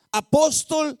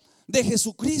 Apóstol de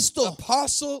Jesucristo.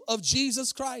 Apostle of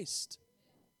Jesus Christ.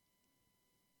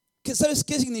 ¿Qué sabes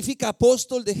qué significa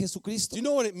apóstol de Jesucristo? Do you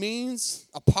know what it means,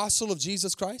 apostle of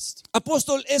Jesus Christ?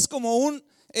 Apóstol es como un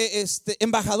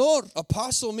embajador.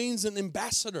 Apostle means an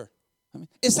ambassador.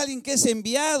 Es alguien que es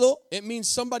enviado It means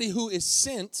somebody who is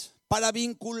sent para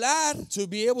vincular to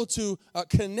be able to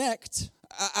connect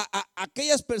a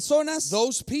aquellas personas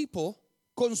those people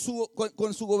con su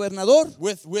gobernador.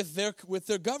 with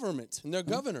their government and their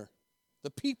governor. The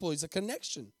people is a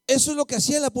connection. Eso es lo que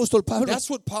hacía el apóstol Pablo. That's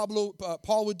what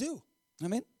Paul would do.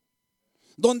 Amén.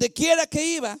 Donde quiera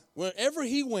que iba, Wherever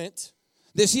he went,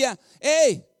 decía,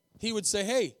 hey, He would say,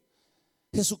 hey,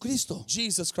 Jesucristo,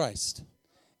 Jesus Christ.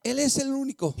 Él es el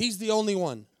único. He's the only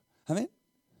one. Amén.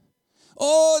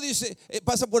 Oh, dice,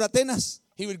 pasa por Atenas.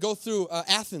 He would go through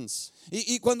Athens.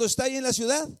 Y cuando está ahí en la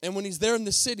ciudad, And when he's there in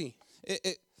the city,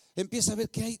 empieza a ver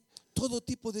que hay todo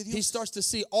tipo de he Dios. starts to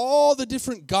see all the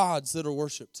different gods that are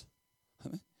worshipped.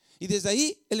 Amén. Y desde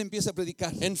ahí él empieza a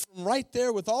predicar. And from right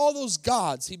there, with all those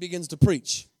gods, he begins to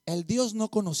preach. El Dios no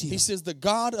conocido. He says, the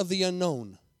God of the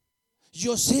unknown.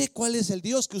 Yo sé cuál es el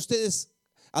Dios que ustedes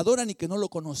adoran y que no lo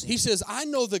conocen. He says, I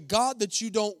know the God that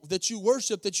you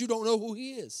worship, that you don't know who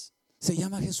he is. Se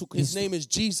llama His Jesucristo. name is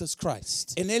Jesus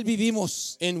Christ. En Él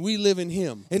vivimos. And we live in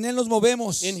him. En Él nos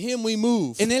movemos. In him we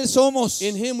move. En Él somos.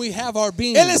 In him we have our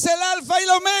being. Él es el alfa y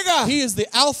la omega. He is the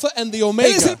Alpha and the Él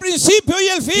es el Omega. principio y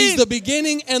el He's fin. the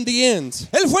beginning and the end.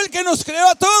 Él fue el que nos creó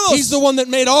a todos. He's the one that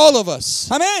made all of us.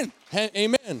 Amén.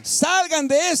 Amen. Salgan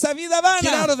de esa vida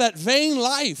Get out vana. of that vain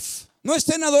life. No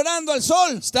estén adorando al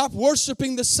sol. Stop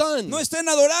worshiping the sun. No estén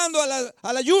adorando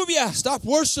a la lluvia. Stop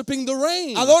worshiping the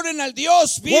rain. Adoren al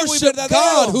Dios vivo y Worship God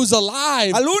verdadero. who's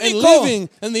alive Al and único. living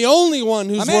and the only one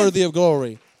who's Amén. worthy of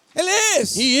glory. Él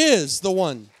es. He is the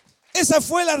one. Esa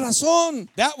fue la razón.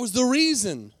 That was the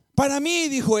reason Para mí,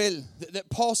 dijo él. that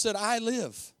Paul said, I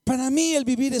live. Para mí el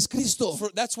vivir es Cristo.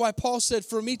 That's why Paul said,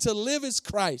 for me to live is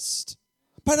Christ.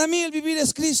 Para mí el vivir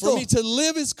es Cristo. For me to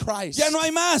live is Christ. Ya no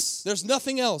hay más. There's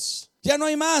nothing else. Ya no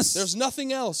hay más. There's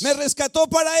nothing else. Me rescató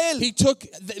para él. He took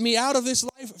me out of this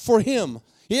life for him.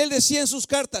 Y él decía en sus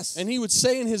cartas, And he would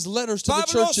say in his letters to the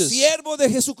Pablo, churches, siervo de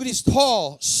Jesucristo.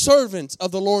 Paul, servant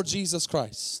of the Lord Jesus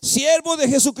Christ. Siervo de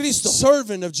Jesucristo.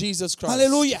 Servant of Jesus Christ.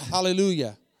 Hallelujah.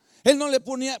 Hallelujah. Él no le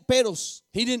ponía peros.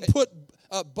 He didn't put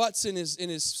buts in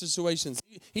his situations.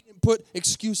 He didn't put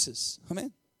excuses.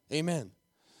 Amén. Amen.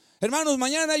 Hermanos,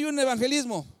 mañana hay un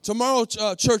evangelismo. Tomorrow,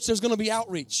 church, there's going to be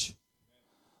outreach.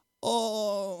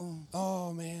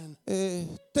 Oh, Man.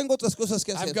 tengo otras cosas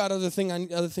que I've hacer. got other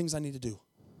things I need to do.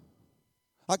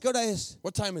 ¿A qué hora es?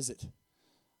 What time is it?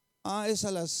 Es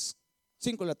a las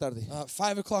 5 de la tarde.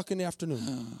 5 o'clock in the afternoon.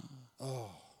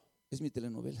 Es mi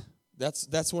telenovela.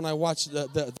 That's when I watch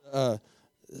the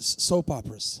soap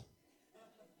operas.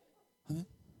 Amén.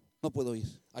 No puedo ir.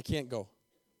 I can't go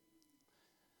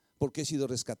Porque he sido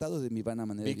rescatado de mi vana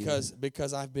manera de vivir.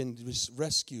 because I've been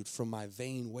rescued from my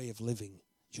vain way of living.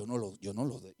 Yo no lo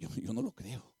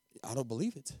creo. I don't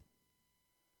believe it.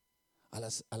 ¿A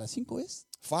las 5 es?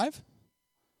 5?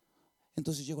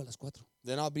 Entonces llego a las 4.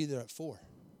 Then I'll be there at 4.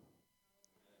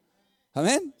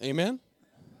 Amén. Amen.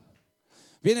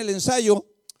 Viene el ensayo.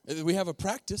 We have a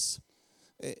practice.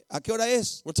 ¿A qué hora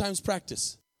es? What time's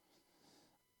practice?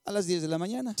 A las 10 de la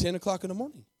mañana. 10 o'clock in the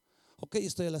morning. Ok,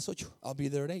 estoy a las 8. I'll be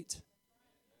there at 8.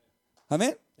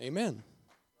 Amén. Amen.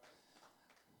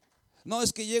 No,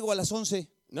 es que llego a las 11.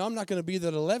 No, I'm not going to be there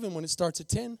at 11 when it starts at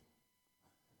 10.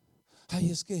 Ay,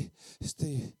 es que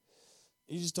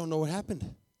You just don't know what happened.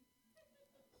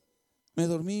 me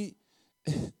dormí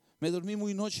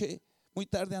muy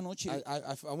tarde anoche.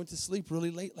 I went to sleep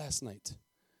really late last night.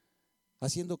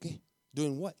 ¿Haciendo qué?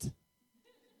 Doing what?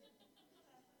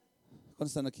 ¿Cuándo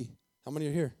están aquí? How many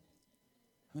are here?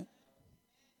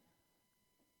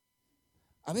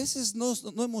 A veces no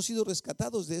hemos sido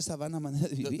rescatados de esa vana manera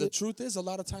de The vivir. truth is, a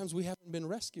lot of times we haven't been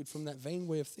rescued from that vain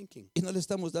way of thinking. Y no le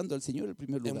estamos dando al Señor el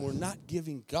primer And we're lugar. not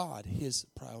giving God his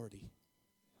priority.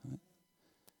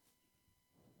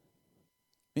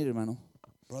 Mire, hermano.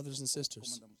 Brothers and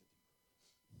sisters.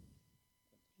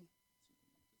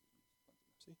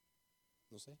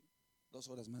 No sé. 2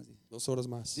 horas más. 2 horas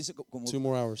más. Dice 2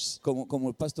 more hours. como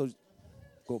el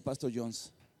pastor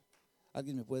Jones.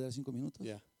 ¿Alguien me puede dar 5 minutos?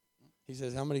 Yeah. He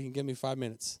says, how many can give me 5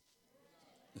 minutes?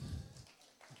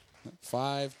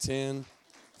 5, 10,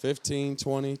 15,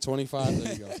 20, 25.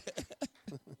 There you go.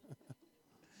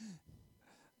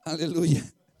 Aleluya.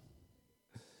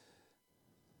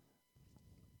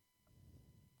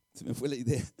 Se me fue la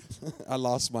idea. I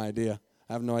lost my idea.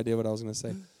 I have no idea what I was going to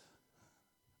say.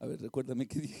 A ver, recuérdame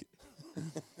qué dije.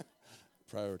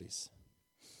 Priorities.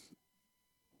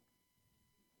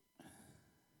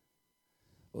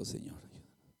 Oh, Señor.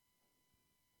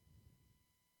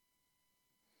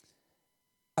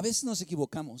 A veces nos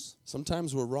equivocamos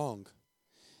Sometimes we're wrong.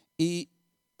 y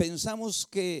pensamos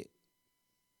que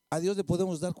a Dios le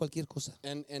podemos dar cualquier cosa.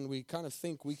 And we kind of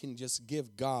think we can just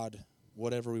give God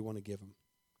whatever we want to give him.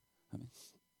 Amén.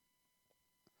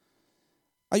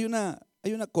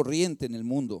 Hay una corriente en el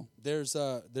mundo. There's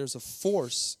a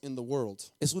force in the world.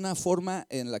 Es una forma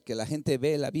en la que la gente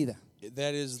ve la vida.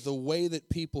 That is the way that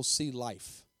people see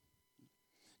life.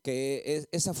 Que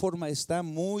esa forma está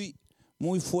muy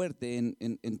muy fuerte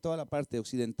en toda la parte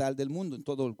occidental del mundo, en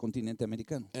todo el continente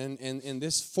americano. And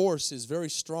this force is very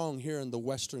strong here in the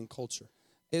Western culture.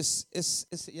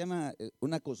 Se llama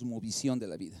una cosmovisión de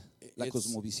la vida. La It's-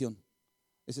 cosmovisión.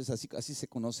 Eso es así se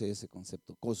conoce ese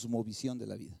concepto, cosmovisión de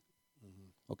la vida.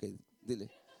 Ok, dile.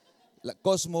 La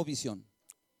cosmovisión.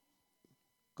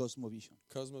 Cosmovision.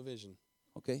 Cosmovision.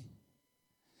 Ok.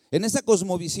 En esa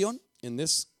cosmovisión In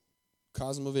this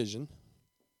cosmovision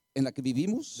en la que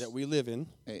vivimos, that we live in,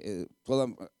 toda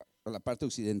la parte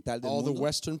occidental del all the mundo,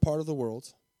 Western part of the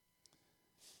world,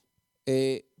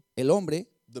 el hombre,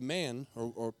 the man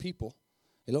or people,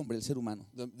 el ser humano,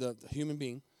 the human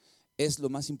being, es lo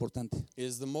más importante.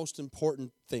 is the most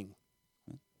important thing.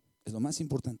 Es lo más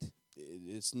importante.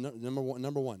 It's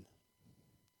number one.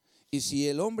 Y si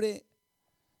el hombre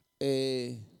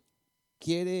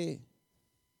quiere,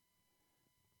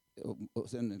 o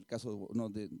sea, en el caso no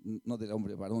del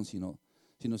hombre varón, sino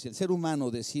si el ser humano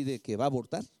decide que va a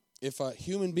abortar, If a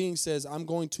human being says, I'm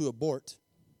going to abort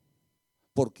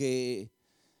porque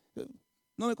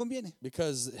no me conviene,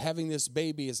 because having this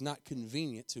baby is not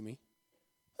convenient to me,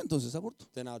 entonces aborto.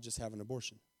 then I'll just have an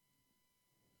abortion.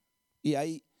 Y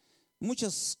hay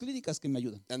muchas clínicas que me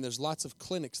ayudan. And there's lots of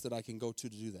clinics that I can go to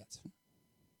do that.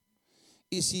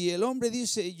 Y si el hombre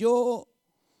dice, yo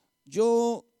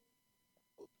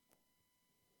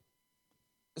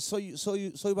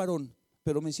soy varón,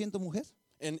 pero me siento mujer,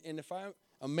 And if I'm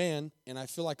a man and I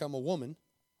feel like I'm a woman,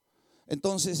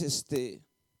 entonces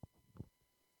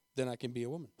then I can be a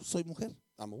woman. soy mujer.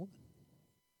 I'm a woman.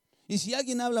 Y si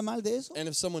alguien habla mal de eso, And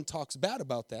if someone talks bad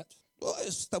about that,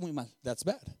 eso está muy mal. that's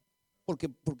bad.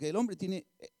 Porque el hombre tiene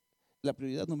la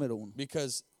prioridad número uno.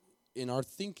 Because in our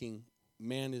thinking,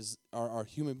 man is our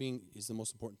human being is the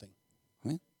most important thing.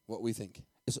 Amén. What we think.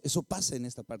 Eso pasa en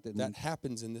esta parte del That mundo.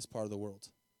 happens in this part of the world.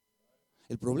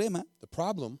 El problema The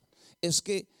problem es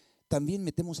que también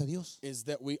metemos a Dios. is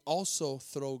that we also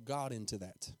throw God into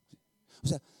that. O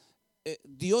sea,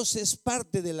 Dios es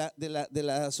parte de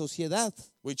la sociedad,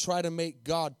 We try to make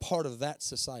God part of that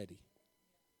society,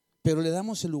 pero le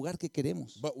damos el lugar que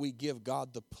queremos. but we give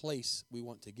God the place we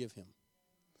want to give him.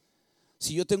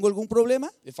 Si yo tengo algún problema,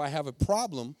 If I have a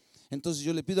problem, entonces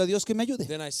yo le pido a Dios que me ayude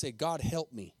then I say, God,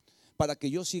 help me para que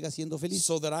yo siga siendo feliz.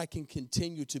 so that I can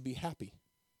continue to be happy.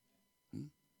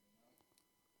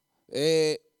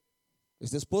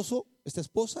 Este esposo, esta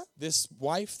esposa This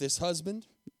wife, this husband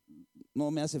no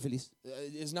me hace feliz.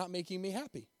 is not making me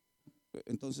happy.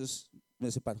 Entonces me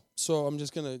separo. So I'm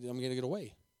gonna get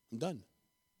away. I'm done.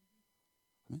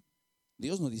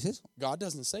 Dios no dice eso, God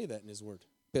doesn't say that in his word.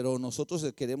 pero nosotros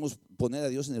queremos poner a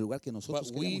Dios en el lugar que But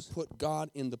nosotros we queremos. put God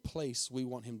in the place we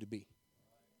want him to be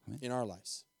in our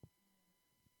lives.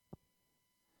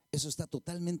 Eso está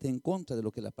totalmente en contra de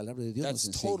lo que la palabra de Dios That's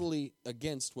nos enseña. totally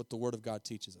against what the word of God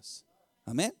teaches us.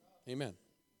 Amén. Amen.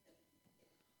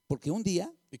 Porque un día,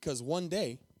 Because one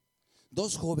day,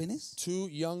 dos jóvenes two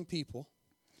young people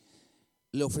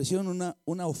le ofrecieron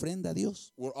una ofrenda a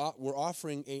Dios. were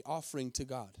offering a offering to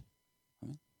God.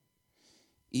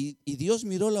 Y Dios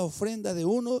miró la ofrenda de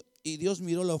uno y Dios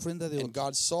miró la ofrenda de And otro.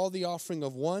 God saw the offering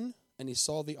of one and he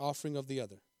saw the offering of the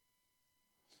other.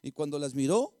 Y cuando las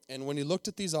miró, And when he looked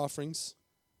at these offerings,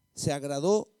 se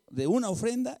agradó de una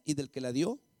ofrenda y del que la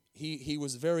dio, he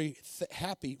was very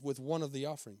happy with one of the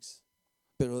offerings.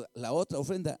 pero la otra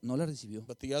ofrenda no la recibió.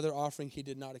 But the other offering he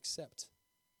did not accept.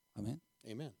 Amén.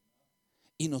 Amen.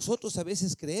 Y nosotros a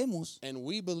veces creemos, And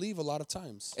we believe a lot of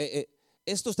times.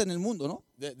 esto está en el mundo, ¿no?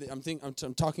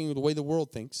 I'm talking the way the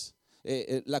world thinks.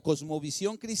 La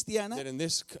cosmovisión cristiana, That in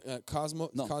this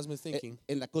no, cosmic thinking,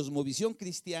 en la cosmovisión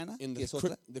cristiana, in que es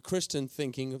otra, the Christian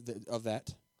thinking of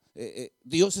that,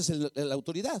 Dios es la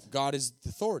autoridad, God is the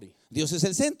authority. Dios es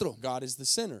el centro, God is the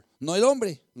center, no el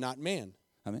hombre. not man.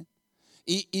 Amén.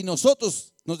 Y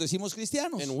nosotros nos decimos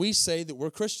cristianos. And we say that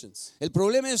we're Christians. El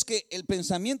problema es que el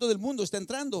pensamiento del mundo está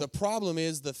entrando. The problem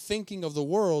is the thinking of the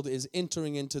world is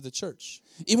entering into the church.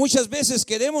 Y muchas veces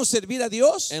queremos servir a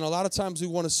Dios And a lot of times we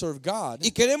want to serve God y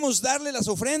queremos darle las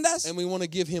ofrendas and we want to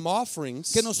give him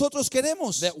offerings que nosotros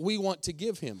queremos, that we want to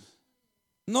give him,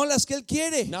 no las que Él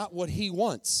quiere, not what he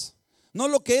wants, no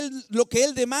lo que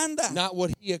Él demanda. not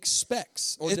what he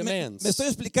expects or ¿Me demands. estoy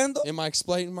explicando? Am I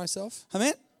explaining myself?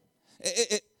 Amén.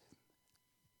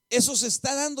 Eso se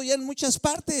está dando ya en muchas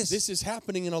partes. This is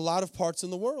happening in a lot of parts in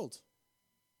the world.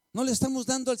 No le estamos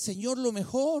dando al Señor lo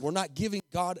mejor. We're not giving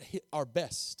God our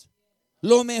best,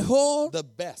 Lo mejor. the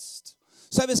best.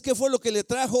 ¿Sabes qué fue lo que le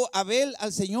trajo Abel al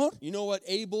Señor? You know what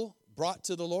Abel brought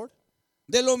to the Lord?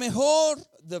 De lo mejor,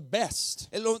 The best,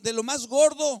 de lo más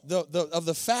gordo. of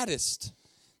the fattest.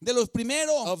 de los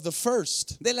primeros, of the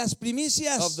first, de las of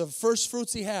primicias. the first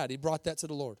fruits he had. He brought that to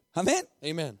the Lord. Amén.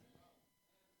 Amen.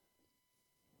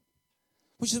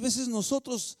 Muchas veces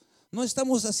nosotros no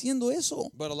estamos haciendo eso.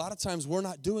 But a lot of times we're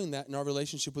not doing that in our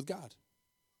relationship with God.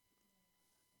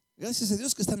 Gracias a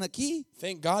Dios que están aquí.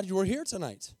 Thank God you were here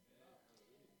tonight.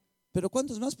 Pero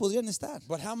 ¿cuántos más podrían estar?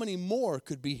 But how many more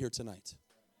could be here tonight?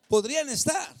 Podrían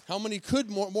estar. How many could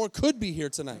more could be here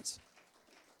tonight?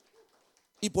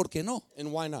 ¿Y por qué no?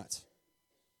 And why not?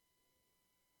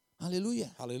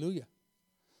 Aleluya. Hallelujah.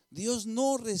 Dios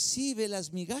no recibe las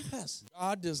migajas.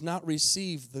 God does not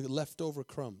receive the leftover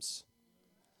crumbs.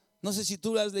 No sé si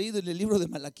tú has leído en el libro de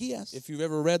Malaquías. If you've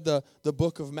ever read the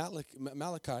book of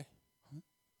Malachi,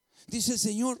 Dice el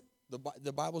Señor,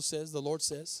 the Bible says, the Lord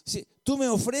says, si tú me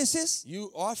ofreces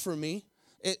you offer me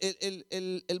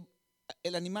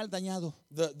el animal dañado,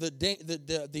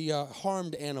 the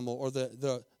harmed animal, or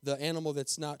the animal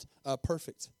that's not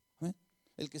perfect, ¿eh?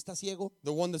 El que está ciego,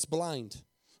 the one that's blind,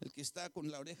 el que está con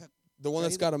la oreja the one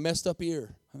that's got a messed up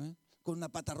ear, ¿eh? Con una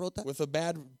pata rota. with a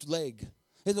bad leg.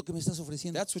 Es lo que me estás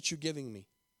ofreciendo. That's what you're giving me.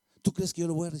 ¿Tú crees que yo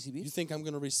lo voy a recibir? You think I'm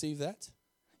going to receive that?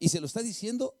 Y se lo está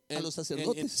diciendo a And, los and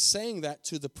sacerdotes it's saying that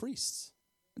to the priests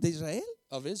de Israel.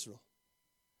 of Israel.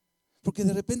 Porque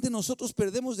de repente nosotros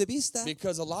perdemos de vista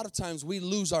Because a lot of times we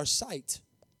lose our sight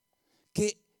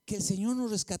que el Señor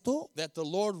nos rescató, that the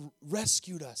Lord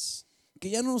rescued us, que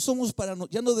ya no somos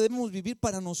ya no debemos vivir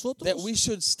para nosotros, that we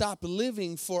should stop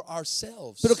living for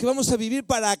ourselves, pero que vamos a vivir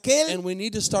para aquel, and we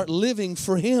need to start living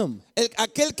for Him.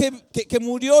 aquel que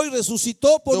murió y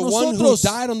resucitó por The one who nosotros.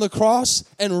 died on the cross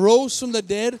and rose from the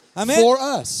dead Amén. for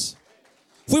us.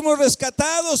 Fuimos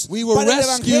rescatados We were para el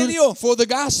rescued evangelio, for the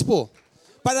gospel,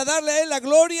 para darle a él la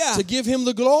gloria. to give Him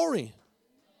the glory.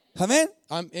 Amén.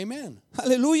 Amen.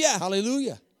 Aleluya.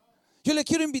 Hallelujah. Yo le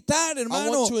quiero invitar, I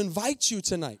hermano, want to invite you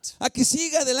tonight a que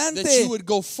siga adelante, that you would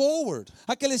go forward,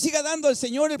 a que le siga dando al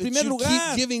Señor el that primer you lugar.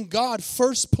 keep giving God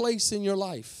first place in your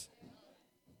life.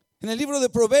 En el libro de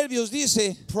Proverbios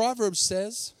dice, Proverbs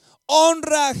says,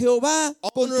 honra a Jehová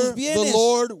con tus honor the bienes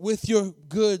Lord with your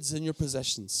goods and your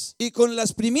possessions, y con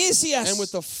las primicias and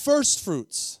with the first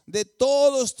fruits de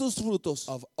todos tus frutos.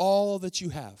 of all that you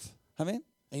have. Amén.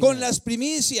 Amen. Con las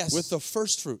primicias. With the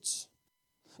first fruits.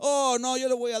 Oh, no, yo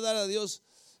le voy a dar a Dios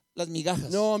las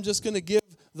migajas. No, I'm just going to give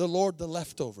the Lord the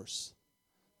leftovers.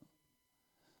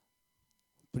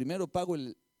 Primero pago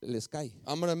el Sky.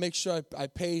 I'm going to make sure I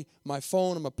pay my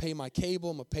phone, I'm going to pay my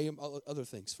cable, I'm going to pay other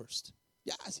things first.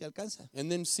 Ya, si alcanza.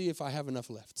 And then see if I have enough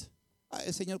left. Ah,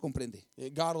 el Señor comprende.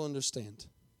 God will understand.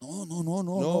 No.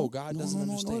 No, God doesn't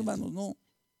No, understand. hermanos, no.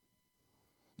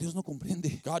 Dios no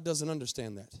comprende. God doesn't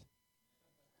understand that.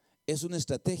 Es una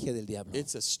estrategia del diablo.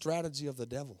 It's a strategy of the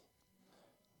devil.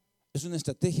 Es una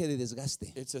estrategia de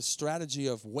desgaste. It's a strategy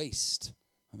of waste.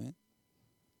 Amén.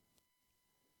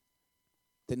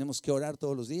 Tenemos que orar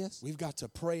todos los días. We've got to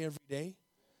pray every day.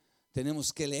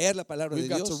 Tenemos que leer la palabra de We've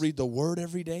got to Dios. read the word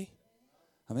every day.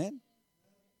 Amén.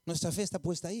 Nuestra fe está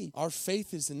puesta ahí. Our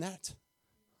faith is in that.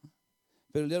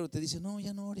 Pero el diablo te dice, no,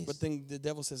 ya no ores. But then the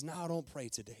devil says, no, don't pray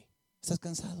today. Estás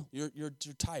cansado. You're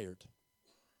tired.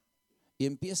 Y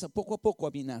empieza poco a poco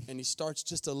a minar. And he starts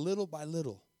just a little by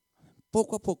little.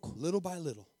 Poco a poco. Little by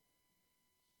little.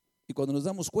 Y cuando nos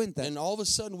damos cuenta, And all of a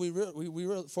sudden,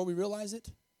 before we realize it,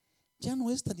 ya no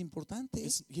es tan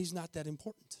importante. he's not that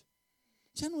important.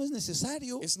 Ya no es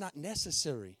necesario. It's not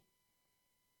necessary.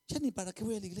 Ya ni para qué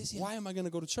voy a la iglesia. Why am I going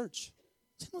to go to church?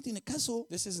 Ya no tiene caso.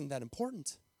 This isn't that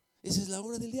important. Esa es la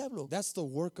obra del diablo. That's the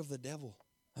work of the devil.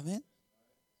 Amén.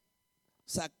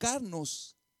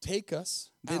 Sacarnos Take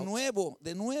us de out.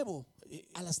 nuevo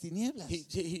a las tinieblas.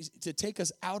 To take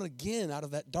us out again out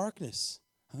of that darkness.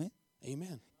 Amén.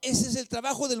 Amen. Ese es el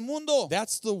trabajo del mundo.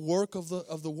 That's the work of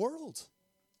the world.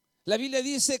 La Biblia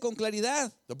dice con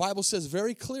claridad, The Bible says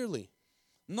very clearly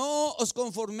no os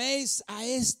conforméis a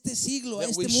este siglo, a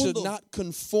that we este should mundo. not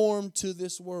conform to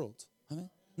this world. Amén.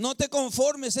 No te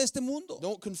conformes a este mundo.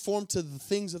 Don't conform to the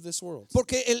things of this world.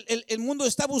 Porque el mundo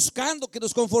está buscando que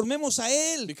nos conformemos a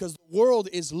él. Because the world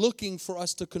is looking for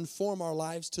us to conform our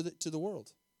lives to the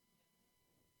world.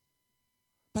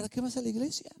 ¿Para qué vas a la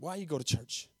iglesia? Why you go to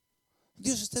church?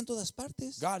 Dios está en todas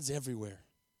partes. God's everywhere.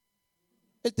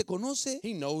 Él te conoce.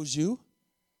 He knows you.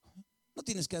 No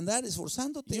tienes que andar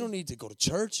esforzándote. You don't need to go to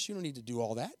church. You don't need to do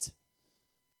all that.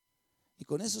 Y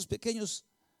con esos pequeños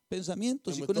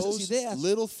pensamientos And y with con esas those ideas,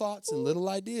 little thoughts and little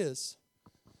ideas,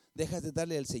 dejas de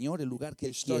darle al Señor el lugar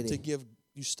que you Él quiere.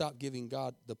 stop giving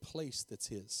God the place that's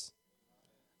His.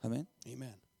 Amén.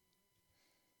 Amen.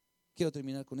 Quiero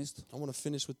terminar con esto. I want to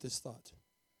finish with this thought.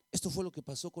 Esto fue lo que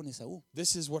pasó con Esaú.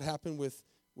 This is what happened with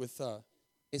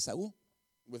Esaú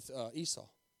with Esau,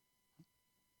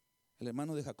 el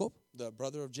hermano de Jacob. the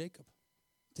brother of Jacob.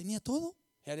 Tenía todo.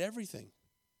 Had everything.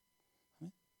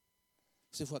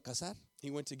 Se fue a casar. He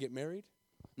went to get married.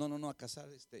 No, a casar.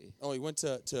 Oh, he went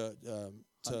to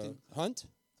Hunting. hunt.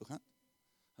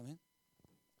 Amén.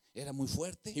 Era muy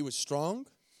fuerte. He was strong.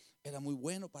 Era muy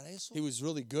bueno para eso. He was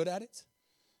really good at it.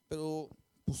 Pero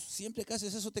pues siempre que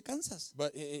haces eso te cansas.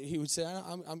 But he would say,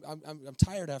 I'm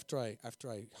tired after I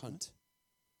hunt.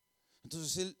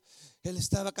 Entonces él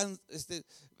estaba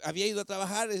había ido a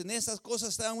trabajar en esas cosas,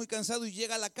 estaba muy cansado y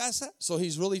llega a la casa So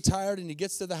he's really tired, and he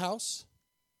gets to the house,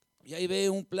 y ahí ve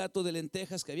un plato de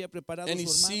lentejas que había preparado and he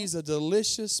su hermano. sees a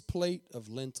delicious plate of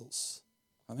lentils.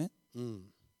 Amén. Mm.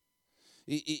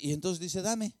 Y entonces dice,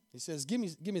 dame. He says, give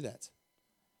me that.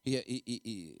 Y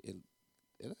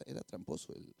era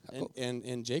tramposo el Jacob.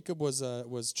 And Jacob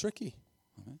was tricky.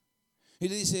 Amén. Y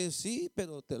le dice, sí,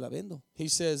 pero te la vendo. He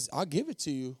says, I'll give it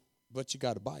to you, but you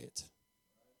got to buy it.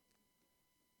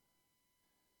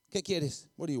 ¿Qué quieres?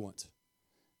 What do you want?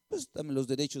 Pues dame los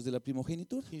derechos de la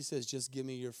primogenitura. He says, just give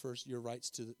me your rights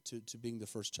to being the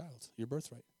first child, your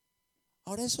birthright.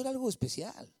 Ahora eso era algo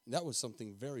especial. That was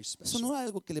something very Eso special. no era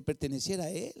algo que le perteneciera a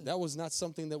él. That was not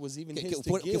something that was even Que his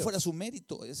to que give. fuera su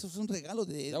mérito. Eso es un regalo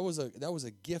de él. That was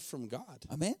a gift from God.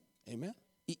 Amén. Amen.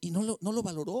 Y no lo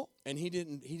valoró. And he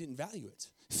didn't value it.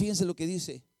 Fíjense lo que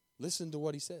dice. Listen to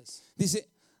what he says. Dice,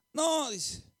 no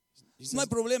hay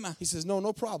problema. He says,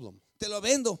 no problem. Te lo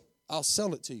vendo. I'll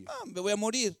sell it to you. Me voy a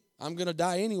morir. I'm going to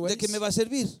die anyway. ¿De qué me va a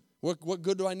servir? What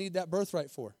good do I need that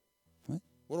birthright for? ¿Eh?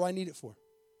 What do I need it for?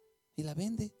 Y la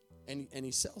vende And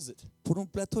he sells it. por un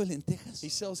plato de lentejas. He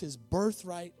sells his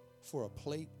birthright for a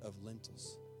plate of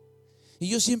lentils. Y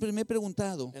yo siempre me he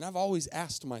preguntado, And I've always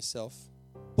asked myself,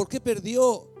 ¿por qué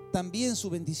perdió también su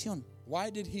bendición? why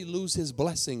did he lose his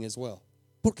blessing as well?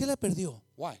 ¿Por qué la perdió?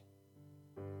 Why?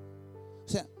 O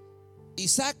sea,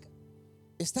 Isaac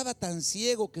estaba tan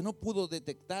ciego que no pudo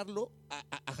detectarlo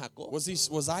a Jacob.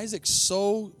 Was Isaac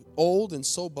so old and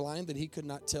so blind that he could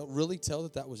not really tell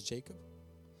that was Jacob?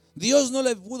 Dios no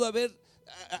le pudo haber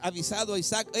avisado a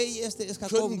Isaac, hey, este es Jacob.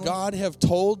 Couldn't ¿no? God have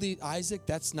told Isaac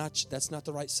that's not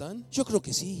the right son? Yo creo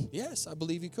que sí. Yes, I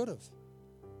believe he could have.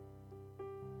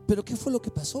 Pero ¿qué fue lo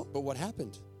que pasó? But what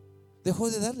happened?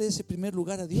 Dejó de darle ese primer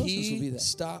lugar a Dios en su He vida.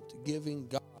 stopped giving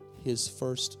God his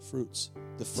first fruits,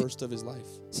 the first of his life.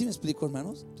 ¿Sí me explico,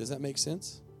 hermanos? Does that make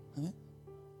sense? Amén.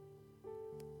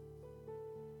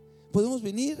 Podemos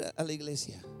venir a la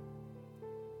iglesia.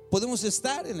 Podemos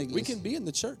estar en la We can iglesia. be in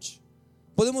the church.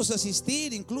 Podemos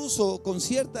asistir incluso con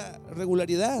cierta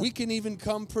regularidad. We can even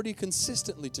come pretty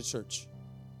consistently to church.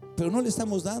 Pero no le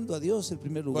estamos dando a Dios el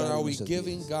primer lugar. But are en we nuestras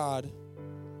giving vidas. God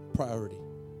priority?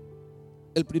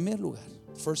 El primer lugar.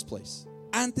 First place.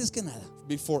 Antes que nada.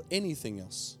 Before anything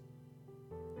else.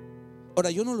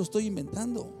 Ahora, yo no lo estoy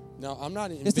inventando. Now, I'm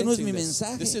not Este no es inventing mi this.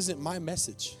 mensaje. This isn't my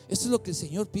message. Esto es lo que el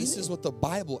Señor pide. This is what the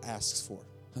Bible asks for.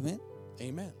 Amén.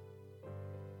 Amen.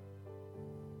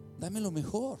 Dame lo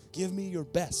mejor. Give me your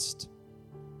best.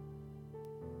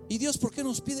 ¿Y Dios por qué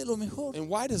nos pide lo mejor? And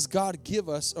why does God give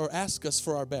us or ask us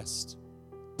for our best?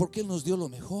 Porque Él nos dio lo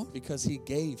mejor. Because he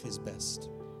gave his best.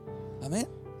 Amén.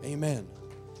 Amen.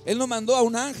 Él no mandó a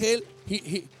un ángel.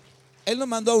 Él no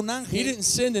mandó a un He ángel. didn't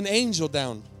send an angel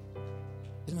down.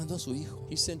 Él mandó a su hijo.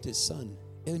 He sent his son.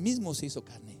 Él mismo se hizo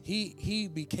carne. He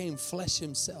became flesh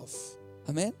himself.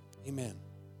 Amén. Amen.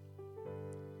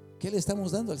 ¿Qué le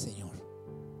estamos dando al Señor?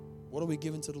 What are we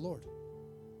giving to the Lord?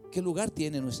 ¿Qué lugar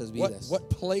tiene en nuestras vidas? What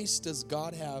place does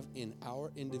God have in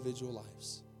our individual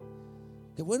lives?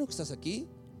 Qué bueno que estás aquí.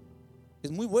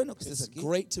 Es muy bueno que estés It's aquí.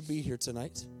 great to be here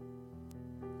tonight.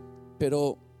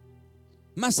 Pero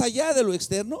más allá de lo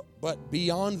externo, But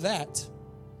beyond that,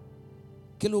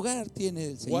 ¿qué lugar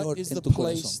tiene el Señor what is en the tu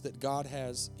place corazón? that God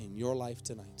has in your life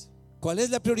tonight? ¿Cuál es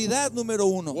la prioridad número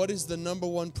uno? What is the number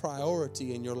one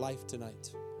priority in your life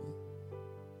tonight?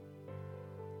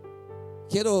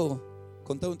 Quiero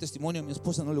contar un testimonio. A mi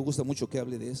esposa no le gusta mucho que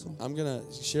hable de eso. I'm going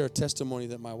to share a testimony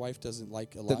that my wife doesn't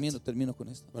like a lot. Termino con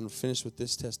esto. I'm going to finish with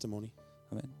this testimony.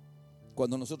 Amén.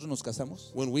 Cuando nosotros nos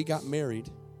casamos, When we got married,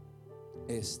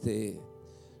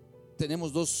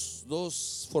 tenemos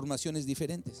dos formaciones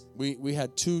diferentes. we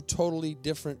had two totally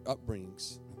different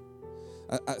upbringings.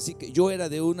 Así que yo era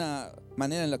de una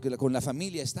manera en la que con la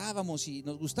familia estábamos y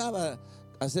nos gustaba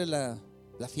hacer la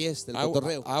fiesta, el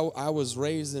cotorreo. I was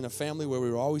raised in a family where we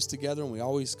were always together and we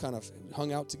always kind of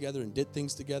hung out together and did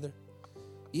things together.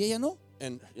 Y ella no.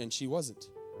 And she wasn't.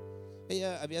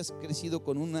 Ella había crecido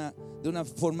de una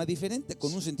forma diferente,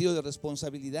 con un sentido de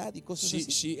responsabilidad y cosas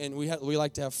así. And we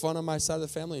like to have fun on my side of the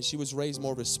family, and she was raised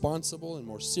more responsible and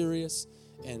more serious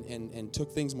and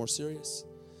took things more serious.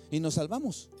 y nos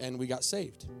salvamos. and we got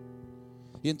saved.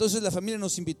 Y entonces la familia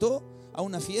nos invitó a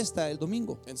una fiesta el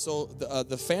domingo. And so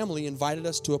the family invited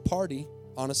us to a party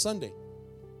on a Sunday.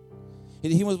 Y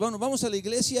dijimos, bueno, vamos a la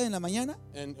iglesia en la mañana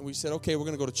And we said, okay, we're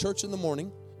going to go to church in the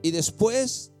morning, y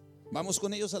después vamos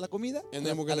con ellos a la comida, and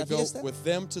then we're a going la to go fiesta. with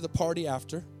them to the party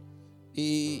after,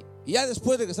 Y ya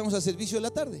después regresamos al servicio de la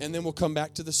tarde. and then we'll come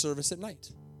back to the service at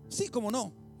night. Sí, cómo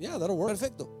no. Yeah, that'll work.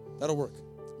 Perfecto. That'll work.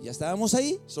 Ya estábamos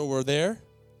ahí, So we're there.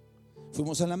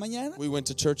 fuimos en la mañana, We went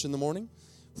to church in the morning.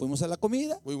 fuimos a la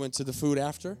comida We went to the food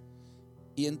after.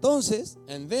 y entonces,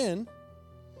 And then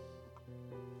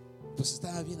pues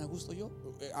estaba bien a gusto yo.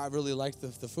 I really liked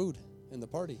the food and the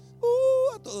party.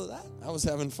 A todo dar. I was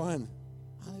having fun.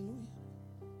 Aleluya.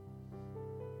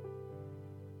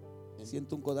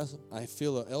 Siento un codazo. I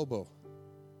feel an elbow.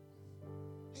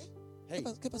 Hey,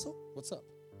 ¿Qué pasó? what's up?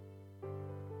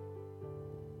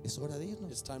 Es hora de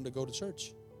irnos. It's time to go to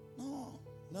church. No,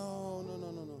 No, no,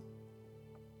 no, no, no.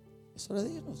 es hora de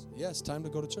irnos. Yes, time to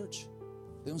go to church.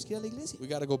 Tenemos que ir a la iglesia. We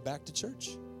got to go back to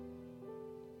church.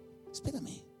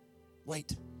 Espérame,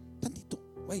 Wait, tantito.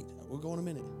 wait, we'll go in a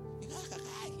minute.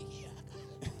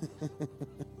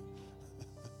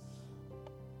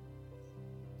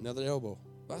 Another elbow.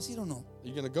 ¿Vas a ir o no? Are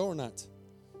you going to go or not?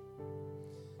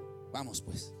 Vamos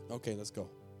pues. Okay, let's go.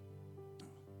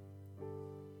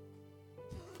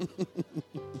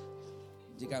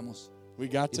 Llegamos. We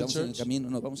got Y to vamos en el church. camino.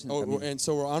 No, vamos en el camino. And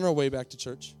so we're on our way back to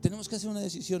church. Tenemos que hacer una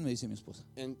decisión, me dice mi esposa.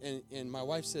 And my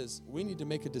wife says, we need to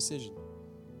make a decision.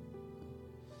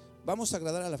 ¿Vamos a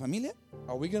agradar a la familia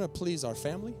Are we going to please our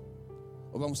family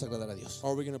o vamos a agradar a Dios?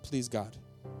 or are we going to please God?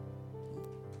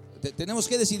 Tenemos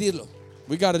que decidirlo.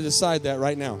 We got to decide that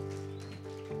right now.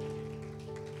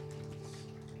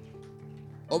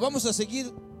 O vamos a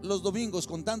seguir los domingos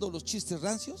contando los chistes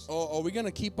rancios, Or are we going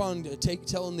to keep on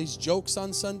telling these jokes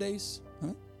on Sundays?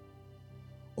 ¿eh?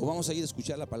 O vamos a ir a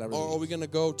escuchar la palabra de Or are we Dios. going to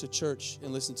go to church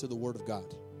and listen to the Word of God?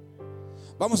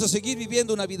 Vamos a seguir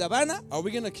viviendo una vida vana Are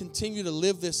we going to continue to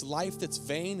live this life that's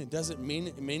vain and doesn't mean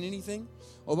anything?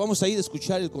 o vamos a ir a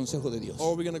escuchar el consejo de Dios.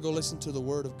 Or are we going to go listen to the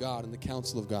Word of God and the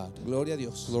counsel of God? Gloria a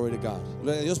Dios. Glory to God.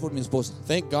 Gloria a Dios por mi esposa.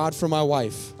 Thank God for my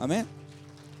wife. Amén.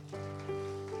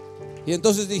 Y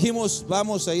entonces dijimos,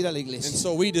 vamos a ir a la And iglesia.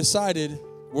 so we decided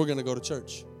we're going to go to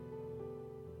church.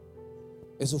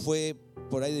 Eso fue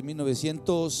por ahí de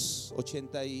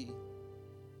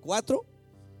 1984.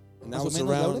 And that Más o was menos,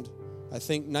 around, I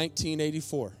think,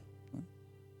 1984.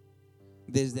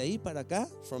 Desde ahí para acá,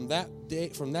 From that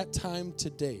time to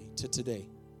today,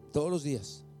 todos los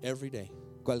días, every day,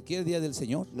 cualquier día del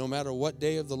Señor, no matter what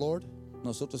day of the Lord,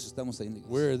 nosotros estamos ahí en la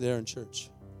iglesia. we're there in church.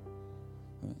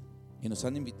 Y nos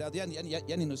han invitado, ya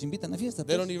ni nos invitan a fiesta.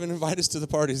 They Pues. don't even invite us to the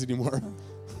parties anymore.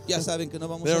 Ya saben que no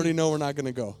vamos They a already ir. know we're not going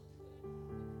to go.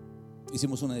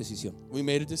 Hicimos una decisión. We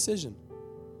made a decision,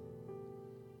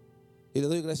 Y le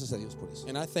doy gracias a Dios por eso.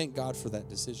 and I thank God for that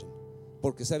decision.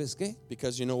 Porque ¿sabes qué?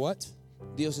 Because you know what?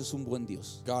 Dios es un buen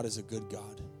Dios. God is a good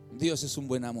God. Dios es un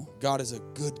buen amo. God is a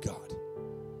good God.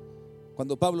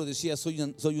 Cuando Pablo decía, soy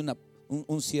un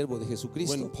siervo de When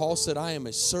Jesucristo, Paul said, I am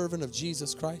a servant of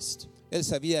Jesus Christ, él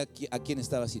sabía a quién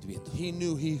estaba sirviendo. he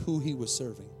knew who he was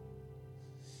serving.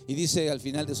 Y dice al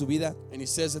final de su vida, And he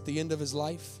says at the end of his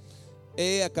life,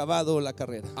 he acabado la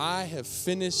carrera. I have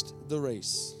finished the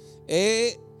race.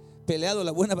 He peleado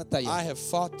la buena I batalla have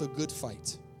fought the good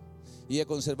fight. y he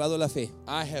conservado la fe.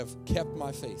 I have kept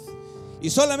my faith. Y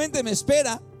solamente me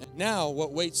espera And now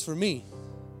what waits for me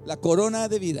la corona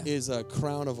de vida. is a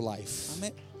crown of life.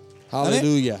 Amén.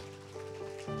 Hallelujah.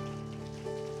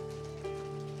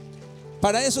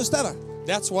 Para eso estaba.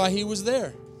 That's why he was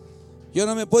there. Yo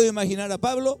no me puedo imaginar a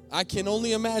Pablo, I can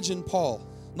only imagine Paul.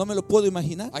 no me lo puedo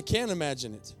imaginar. I can't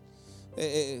imagine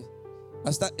it.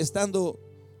 Hasta estando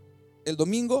el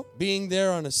domingo, Being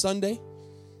there on a Sunday,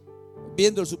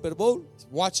 viendo el Super Bowl,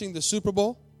 watching the Super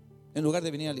Bowl, en lugar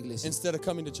de venir a la iglesia. instead of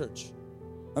coming to church.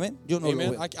 Amén. Yo no lo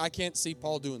Amen. veo. I can't see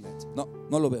Paul doing that.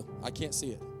 No lo veo. I can't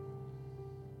see it.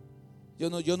 Yo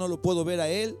no lo puedo ver a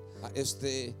él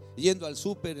yendo al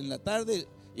súper en la tarde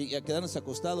y a quedarnos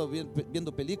acostados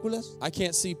viendo películas. I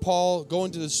can't see Paul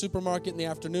going to the supermarket in the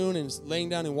afternoon and laying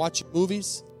down and watching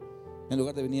movies En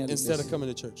lugar de venir a la instead of iglesia.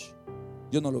 coming to church.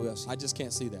 Yo no lo veo así. I just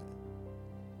can't see that.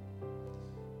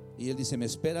 Y él dice, me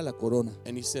espera la corona.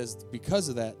 And he says, because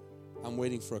of that, I'm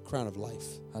waiting for a crown of life.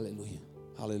 Aleluya.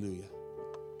 Hallelujah.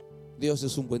 Dios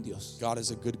es un buen Dios. God is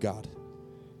a good God.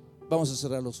 Vamos a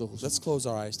cerrar los ojos. Let's close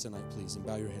our eyes tonight, please, and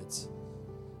bow your heads.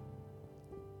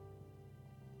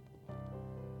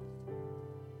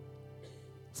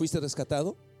 ¿Fuiste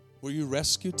rescatado? Were you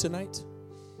rescued tonight?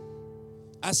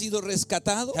 ¿Has sido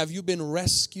rescatado? Have you been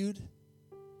rescued?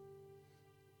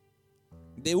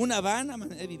 de una vana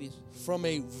manera de vivir? From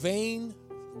a vain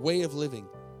way of living?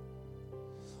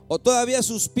 ¿O todavía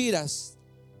suspiras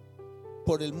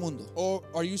por el mundo? Or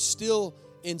are you still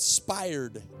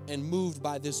inspired and moved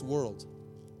by this world?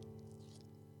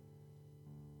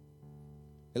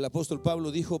 El apóstol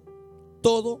Pablo dijo,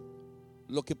 todo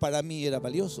lo que para mí era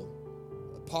valioso,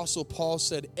 Apostle Paul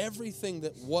said, everything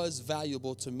that was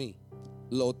valuable to me,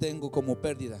 lo tengo como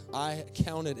pérdida I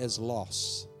count it as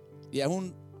loss, y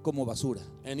aún como basura,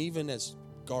 and even as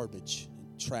garbage,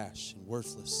 and trash, and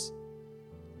worthless,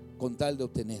 con tal de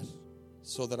obtener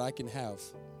so that I can have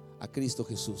a Cristo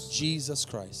Jesús Jesus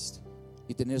Christ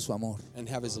y tener su amor and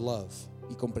have His love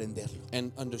y comprenderlo.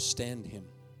 and understand Him.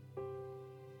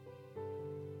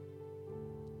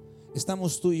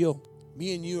 Estamos tú y yo,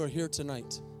 Me and you are here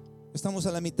tonight, estamos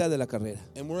a la mitad de la carrera.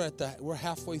 and we're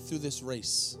halfway through this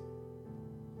race.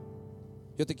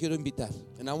 Yo te quiero invitar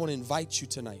And I want to invite you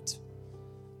tonight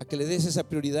a que le des esa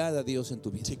prioridad a Dios en tu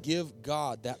vida. to give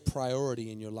God that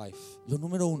priority in your life. Lo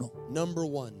número uno, Number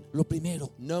one, lo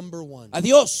primero, a a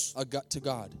Dios, to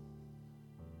God,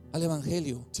 al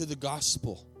Evangelio, to the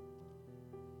gospel,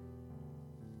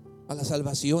 a la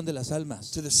salvación de las almas,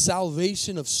 to the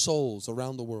salvation of souls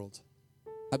around the world,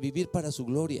 a vivir para su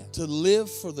gloria. to live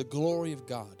for the glory of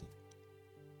God.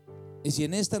 Y si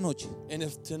en esta noche And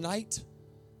if tonight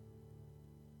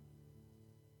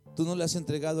tú no le has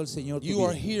entregado al Señor tu you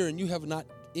are vida, here and you have not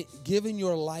given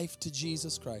your life to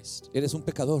Jesus Christ, eres un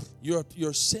pecador. you're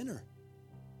a sinner.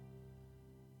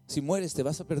 Si mueres te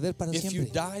vas a perder para If you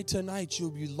siempre. die tonight,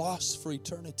 you'll be lost for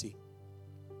eternity.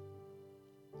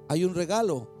 Hay un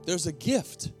regalo There's a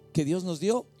gift que Dios nos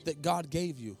dio, that God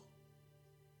gave you,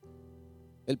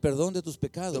 el perdón de tus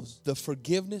pecados the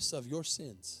forgiveness of your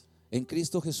sins en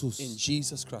Cristo Jesús. in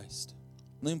Jesus Christ.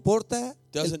 No importa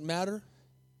Doesn't matter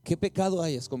qué pecado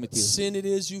hayas what cometido. sin it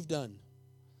is you've done.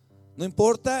 No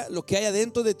importa lo que haya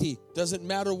dentro de ti. Doesn't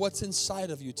matter what's inside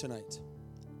of you tonight.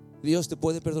 Dios te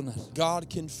puede perdonar. God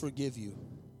can forgive you.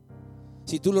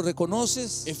 Si tú lo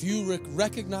reconoces, If you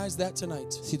recognize that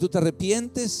tonight, si tú te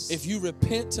arrepientes, if you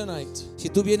repent tonight, si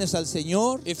tú vienes al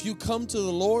Señor if you come to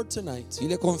the Lord tonight y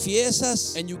le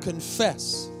confiesas, and you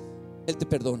confess, Él te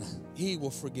perdona. He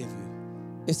will forgive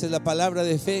you. Esta es la palabra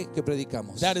de fe que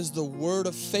predicamos. That is the word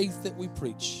of faith that we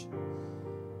preach.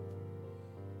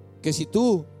 Que si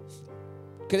tú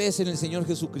crees en el Señor That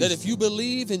Jesucristo if you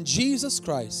believe in Jesus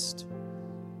Christ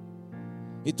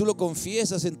y tú lo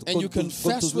confiesas and con you con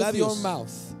confess tus with your labios,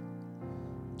 mouth,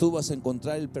 tú vas a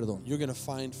encontrar el perdón. you're going to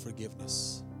find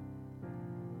forgiveness.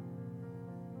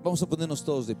 Vamos a ponernos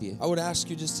todos de pie. I would ask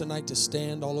you just tonight to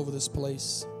stand all over this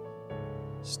place,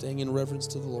 staying in reverence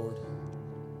to the Lord.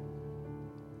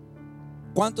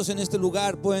 ¿Cuántos en este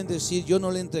lugar pueden decir, yo no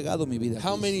le he entregado mi vida a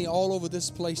How Cristo? many all over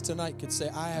this place tonight could say,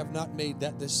 I have not made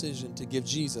that decision to give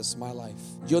Jesus my life?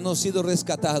 Yo no he sido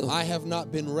rescatado. I have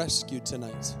not been rescued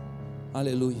tonight.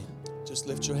 Aleluya. Just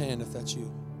lift your hand if that's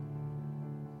you.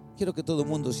 Quiero que todo el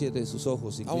mundo cierre sus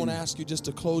ojos. I want to ask you just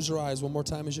to close your eyes one more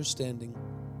time as you're standing.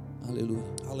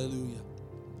 Aleluya. Hallelujah.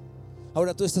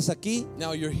 Ahora tú estás aquí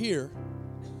Now you're here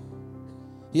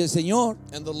y el Señor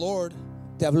and the Lord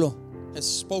te habló. has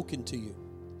spoken to you.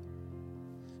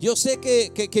 Yo sé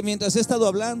que mientras he estado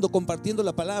hablando, compartiendo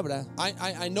la palabra,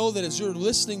 I know that as you're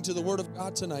listening to the word of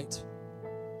God tonight,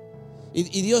 y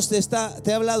Dios te ha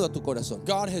hablado a tu corazón.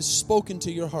 God has spoken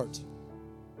to your heart.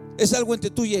 Es algo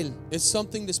entre tú y Él. It's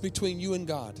something that's between you and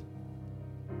God.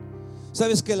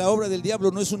 Sabes que la obra del diablo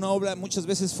no es una obra muchas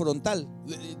veces frontal.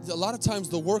 A lot of times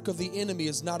the work of the enemy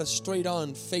is not a straight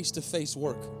on face-to-face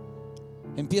work.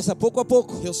 Empieza poco a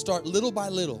poco, He'll start little by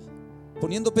little,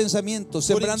 poniendo pensamientos,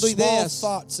 putting sembrando small ideas,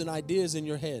 thoughts and ideas in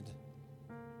your head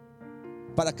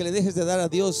para que le dejes de dar a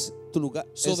Dios tu lugar,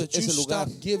 so that you ese lugar,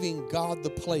 stop giving God the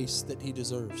place that He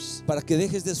deserves. para que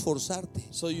dejes de esforzarte,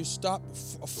 So you stop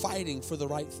fighting for the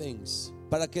right things.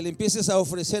 para que le empieces a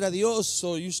ofrecer a Dios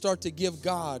So you start to give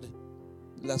God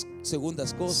las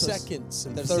segundas cosas, seconds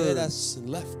and terceras. thirds and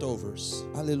leftovers.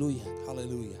 Aleluya.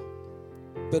 Hallelujah.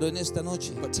 Pero en esta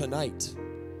noche But tonight,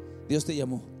 Dios te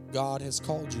llamó God has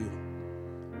called you,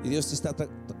 y Dios te está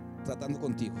tratando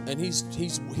contigo. and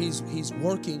He's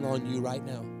working on you right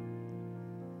now.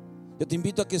 Yo te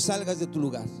invito a que salgas de tu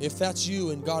lugar If that's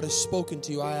you and God has spoken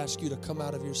to you, I ask you to come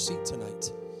out of your seat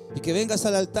tonight. y que vengas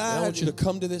al And I altar want you to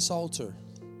come to this altar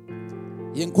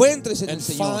y encuentres en el and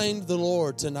Señor, find the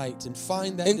Lord tonight and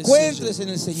find that encuentres decision,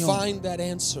 en el Señor find that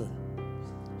answer,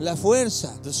 la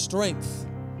fuerza the strength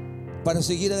para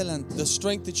seguir adelante.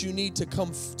 that you need to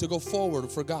go forward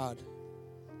for God.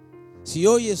 Si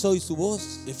oyes hoy su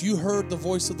voz, If you heard the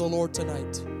voice of the Lord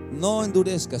tonight, no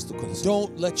endurezcas tu corazón.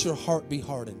 don't let your heart be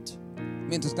hardened.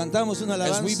 Mientras cantamos una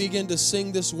As we alabanza, begin to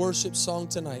sing this worship song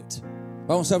tonight,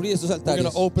 vamos a abrir estos we're going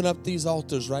altares to open up these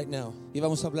altars right now. y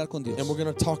vamos a hablar con Dios. And we're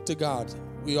going to talk to God.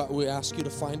 We ask you to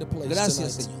find a place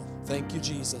Gracias, tonight. Señor. Thank you,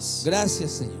 Jesus.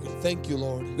 Gracias, Señor. Thank you,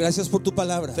 Lord. Gracias por tu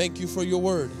palabra. Thank you for your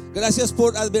word. Gracias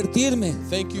por advertirme.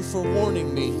 Thank you for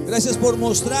warning me. Gracias por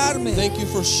mostrarme Thank you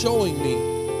for showing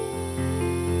me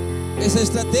esa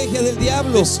estrategia del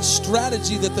diablo this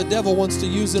strategy that the devil wants to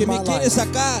use que in me my quiere life.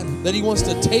 sacar That he wants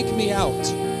to take me out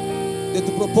de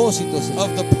tu propósito, Señor.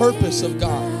 of the purpose of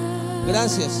God.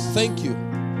 Gracias. Thank you.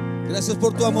 Gracias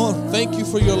por tu amor. Thank you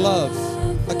for your love.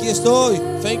 Aquí estoy.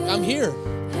 I'm here.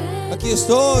 Aquí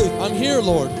estoy. I'm here,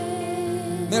 Lord.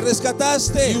 Me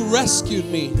rescataste You rescued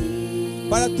me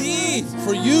para ti.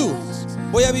 for you.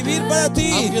 Voy a vivir para I'm ti.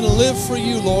 going to live for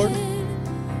you, Lord.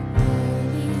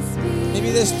 Mi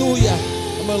vida es tuya.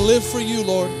 I'm going to live for you,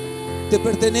 Lord. Te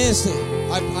pertenece.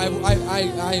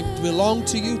 I belong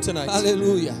to you tonight.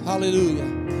 Aleluya. Hallelujah.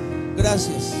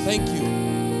 Gracias. Thank you.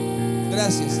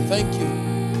 Gracias. Thank you.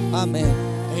 Amén.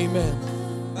 Amen.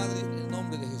 Padre, en el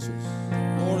nombre de Jesús,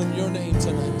 Lord, in your name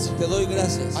tonight, te doy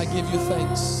gracias I give you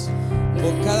thanks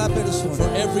por cada for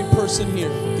persona every person here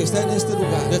que está en este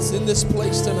lugar, that's in this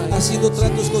place tonight, haciendo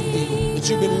tratos contigo. that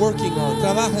you've been working on.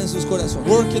 Trabaja en sus corazones.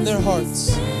 Work in their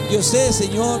hearts. Yo sé,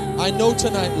 Señor, I know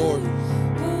tonight, Lord,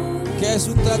 que es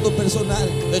un trato personal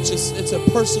that it's a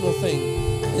personal thing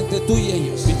entre tú y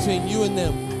ellos. between you and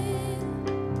them.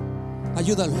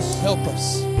 Ayúdalos, Help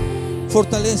us.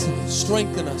 fortalécelos.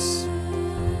 Strengthen us.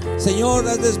 Señor,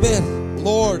 hazles ver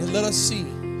Lord, let us see.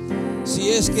 si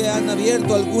es que han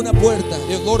abierto alguna puerta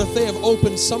If, Lord, if they have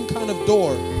opened some kind of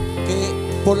door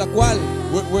que, por la cual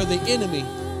where the enemy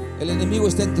el enemigo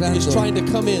está is entrando trying to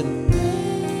come in,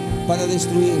 para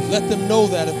destruir. let them know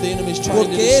that if the enemy is trying to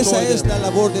Porque esa destroy es them, la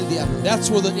labor del diablo. that's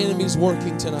where the enemy's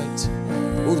working tonight.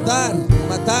 Hurtar,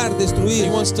 matar, He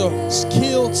destruir. wants to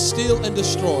kill, steal, and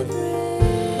destroy.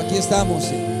 Aquí estamos,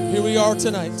 Señor. Here we are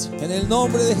tonight. En el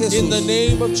nombre de Jesús. In the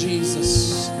name of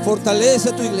Jesus, Fortalece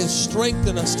a tu iglesia.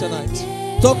 strengthen us tonight.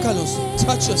 Tócalos, Señor.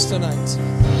 Touch us tonight.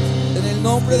 En el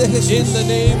nombre de Jesús. In the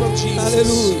name of Jesus.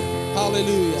 Aleluya.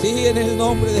 Hallelujah. Sí, en el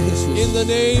nombre de Jesús. In the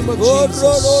name of Oh, Jesus.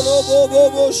 ro, ro, ro, bo, bo,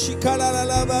 bo, shikala, la,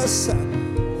 la, basa.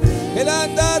 El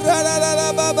andar, ra, la, la,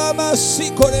 la, ba, ba, ma, si,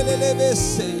 con el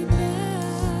elevese.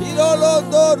 Y lo, lo,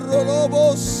 do, ro, lo,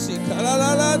 bo, si, cala,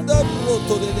 la, la, do,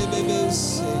 roto, de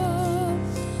elevese.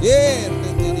 Yeah,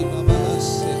 re, de, di, ma, ma,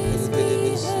 se, re, de,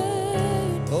 elevese.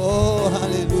 Oh,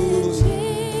 aleluya.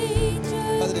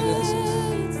 Padre,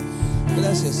 gracias.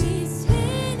 Gracias, Señor.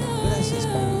 Gracias,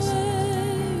 Padre.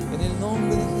 En el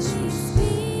nombre de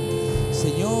Jesús.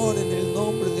 Señor, en el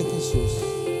nombre de Jesús.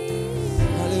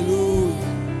 Aleluya.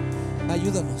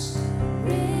 Ayúdanos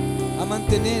a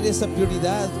mantener esa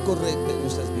prioridad correcta en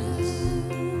nuestras vidas.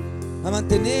 A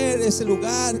mantener ese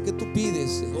lugar que tú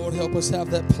pides. Señor. Lord, help us have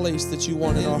that place that you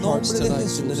want in our hearts tonight.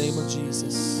 In the name of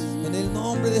Jesus. En el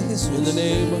nombre de Jesús. In the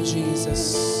name of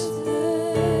Jesus.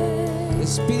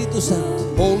 Espíritu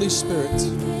Santo. Holy Spirit.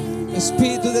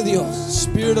 Espíritu de Dios.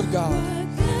 Spirit of God.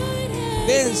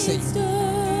 Ven,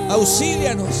 Señor.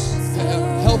 Auxílianos.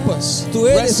 Help us. Tú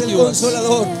eres el Rescue us.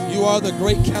 consolador. You are the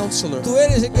great counselor. Tú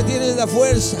eres el que tienes la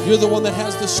fuerza You're the one that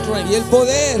has the y strength el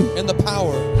poder and the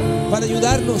power para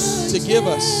ayudarnos. to give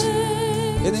us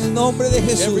En el nombre de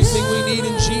Jesús. everything we need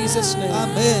in Jesus' name.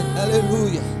 Amén.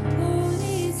 Aleluya.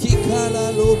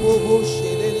 Jicala lo bobo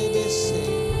shelele bese.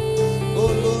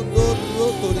 Olondo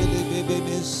roto lele bebe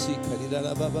besi. Karira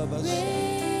la baba basa.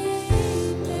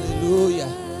 Aleluya.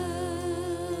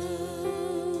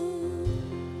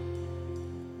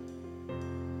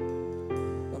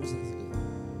 Vamos a seguir.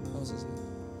 Vamos a seguir.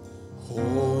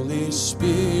 Holy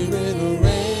Spirit,